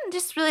 Megan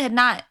just really had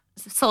not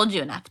sold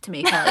you enough to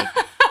me, Kelly.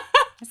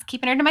 Just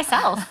keeping her to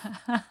myself.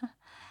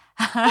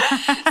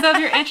 So if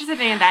you're interested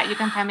in any of that, you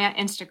can find me on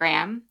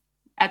Instagram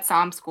at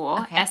Somm School,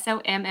 Okay.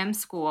 SOMM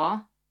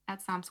School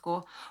at Somm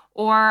School,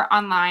 or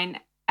online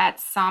at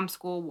Somm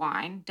School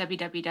Wine,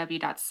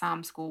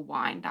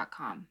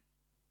 www.sommschoolwine.com.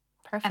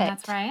 Perfect. And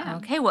that's where I am.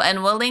 Okay, well,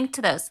 and we'll link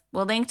to those.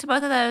 We'll link to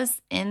both of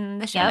those in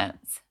the show Yep.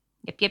 notes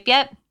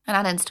Yep. and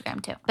on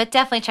Instagram too. But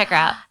definitely check her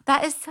out.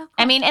 That is so cool.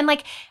 I mean, and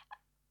like,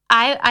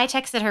 I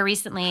texted her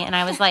recently and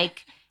I was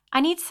like, I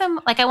need some,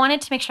 like, I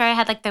wanted to make sure I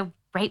had like the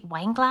right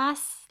wine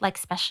glass, like,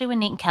 especially when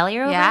Nate and Kelly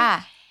are over.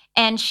 yeah.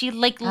 And she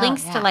like Oh,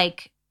 links yeah. to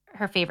like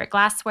her favorite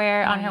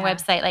glassware on her yeah.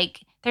 website.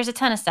 Like, there's a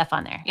ton of stuff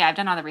on there. Yeah, I've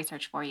done all the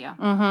research for you.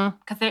 Mm-hmm.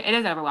 Because it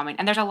is overwhelming.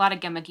 And there's a lot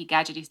of gimmicky,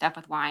 gadgety stuff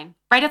with wine.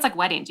 Right? It's like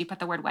weddings. You put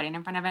the word wedding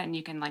in front of it and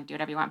you can like do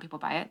whatever you want. People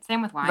buy it.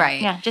 Same with wine. Right.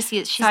 Yeah, just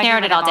use, she's So I get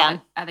narrowed rid it of all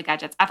down. The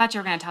gadgets. I thought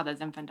you were going to tell the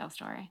Zinfandel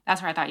story.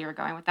 That's where I thought you were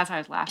going with. That's why I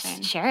was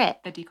laughing. Share it.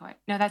 The decoy.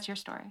 No, that's your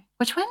story.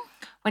 Which one?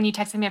 When you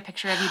texted me a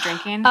picture of you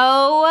drinking.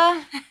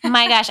 Oh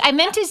my gosh. I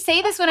meant to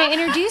say this when I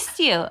introduced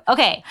you.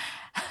 Okay.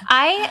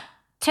 I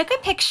took a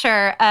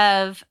picture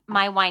of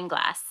my wine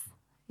glass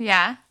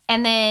Yeah.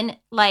 and then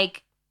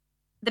like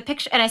the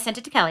picture, and I sent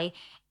it to Kelly.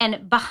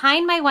 And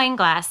behind my wine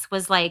glass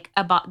was like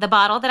the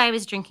bottle that I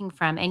was drinking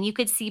from. And you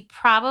could see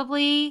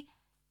probably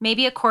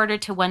maybe a quarter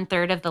to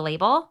 1/3 of the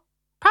label.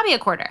 Probably a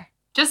quarter.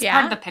 Just Yeah?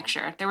 part of the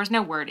picture. There was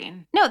no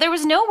wording. No, there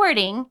was no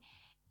wording.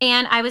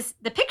 And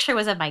the picture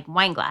was of my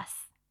wine glass,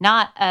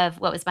 not of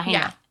what was behind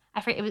Yeah. it.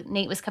 I forget,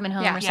 Nate was coming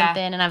home Yeah. or Yeah.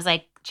 something. And I was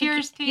like,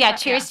 Cheers to you. Yeah,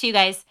 cheers to you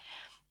guys.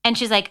 And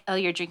she's like, oh,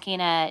 you're drinking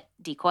a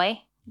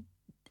decoy?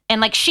 And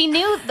like, she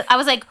knew, I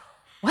was like,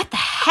 what the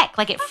heck?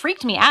 Like, it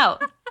freaked me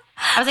out.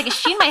 I was like, is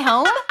she in my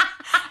home?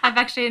 I've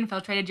actually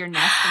infiltrated your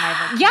nest and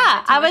I've like,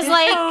 Yeah, I was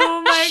like,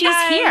 Oh my she's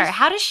gosh. here.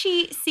 How does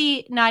she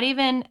see not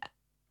even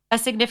a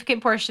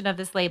significant portion of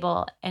this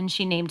label? And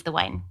she named the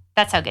wine.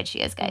 That's how good she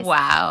is, guys.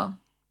 Wow.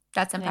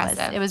 That's It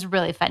impressive. was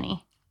really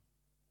funny.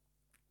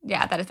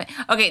 Yeah, that is fine.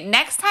 Okay,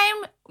 next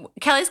time,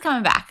 Kelly's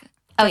coming back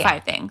Oh, for yeah.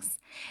 5 things.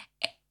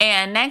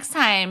 And next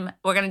time,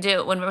 we're going to do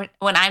it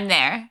when I'm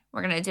there.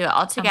 We're going to do it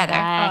all together.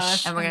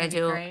 gosh. And we're going to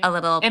do great. a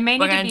little, It may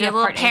we're need to going be to do a a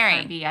little part A, part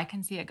pairing. B. I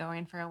can see it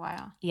going for a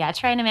while. Yeah,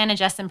 trying to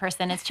manage us in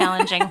person is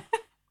challenging.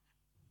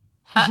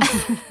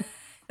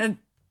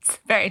 It's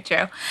very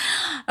true.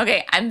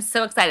 Okay, I'm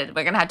so excited.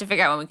 We're going to have to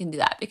figure out when we can do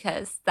that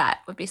because that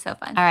would be so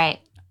fun. All right.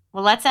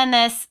 Well, let's end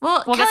this.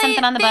 Well, We'll get Kelly,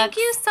 something on the thank books.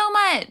 you so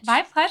much.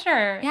 My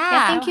pleasure. Yeah.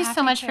 Yeah, thank you so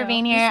happy much for to.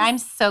 being This here. is- I'm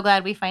so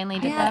glad we finally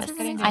did Yeah, this. this is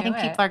getting to I think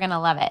do it. people are going to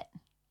love it.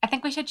 I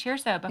think we should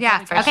cheers though. Before Yeah,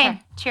 we for go. sure. Okay,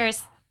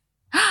 cheers.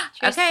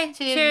 Cheers Okay, to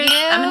cheers. you.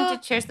 I'm going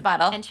to cheers the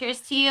bottle. And cheers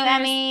to you,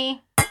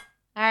 Emmy. All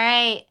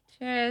right.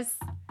 Cheers.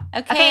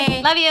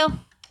 Okay, love you.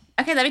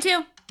 Okay, love you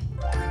too.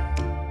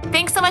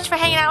 Thanks so much for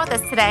hanging out with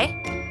us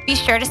today. Be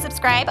sure to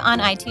subscribe on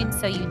iTunes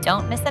so you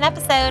don't miss an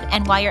episode.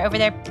 And while you're over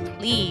there,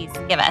 please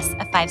give us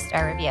a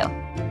 5-star review.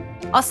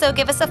 Also,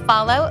 give us a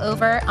follow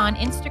over on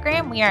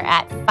Instagram. We are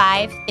at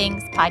 5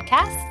 Things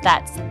Podcast.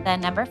 That's the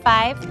number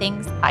 5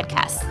 Things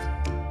Podcast.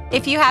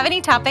 If you have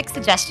any topic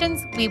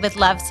suggestions, we would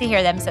love to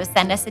hear them. So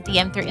send us a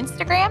DM through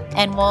Instagram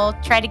and we'll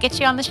try to get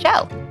you on the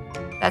show.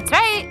 That's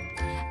right.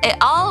 It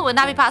all would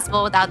not be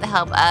possible without the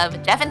help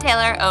of Jeff and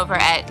Taylor over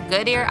at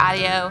Good Ear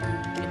Audio.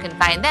 You can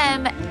find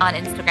them on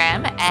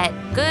Instagram at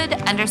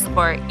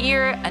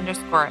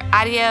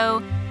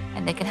good_ear_audio,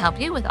 and they can help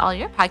you with all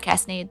your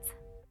podcast needs.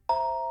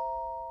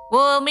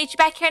 We'll meet you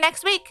back here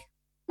next week.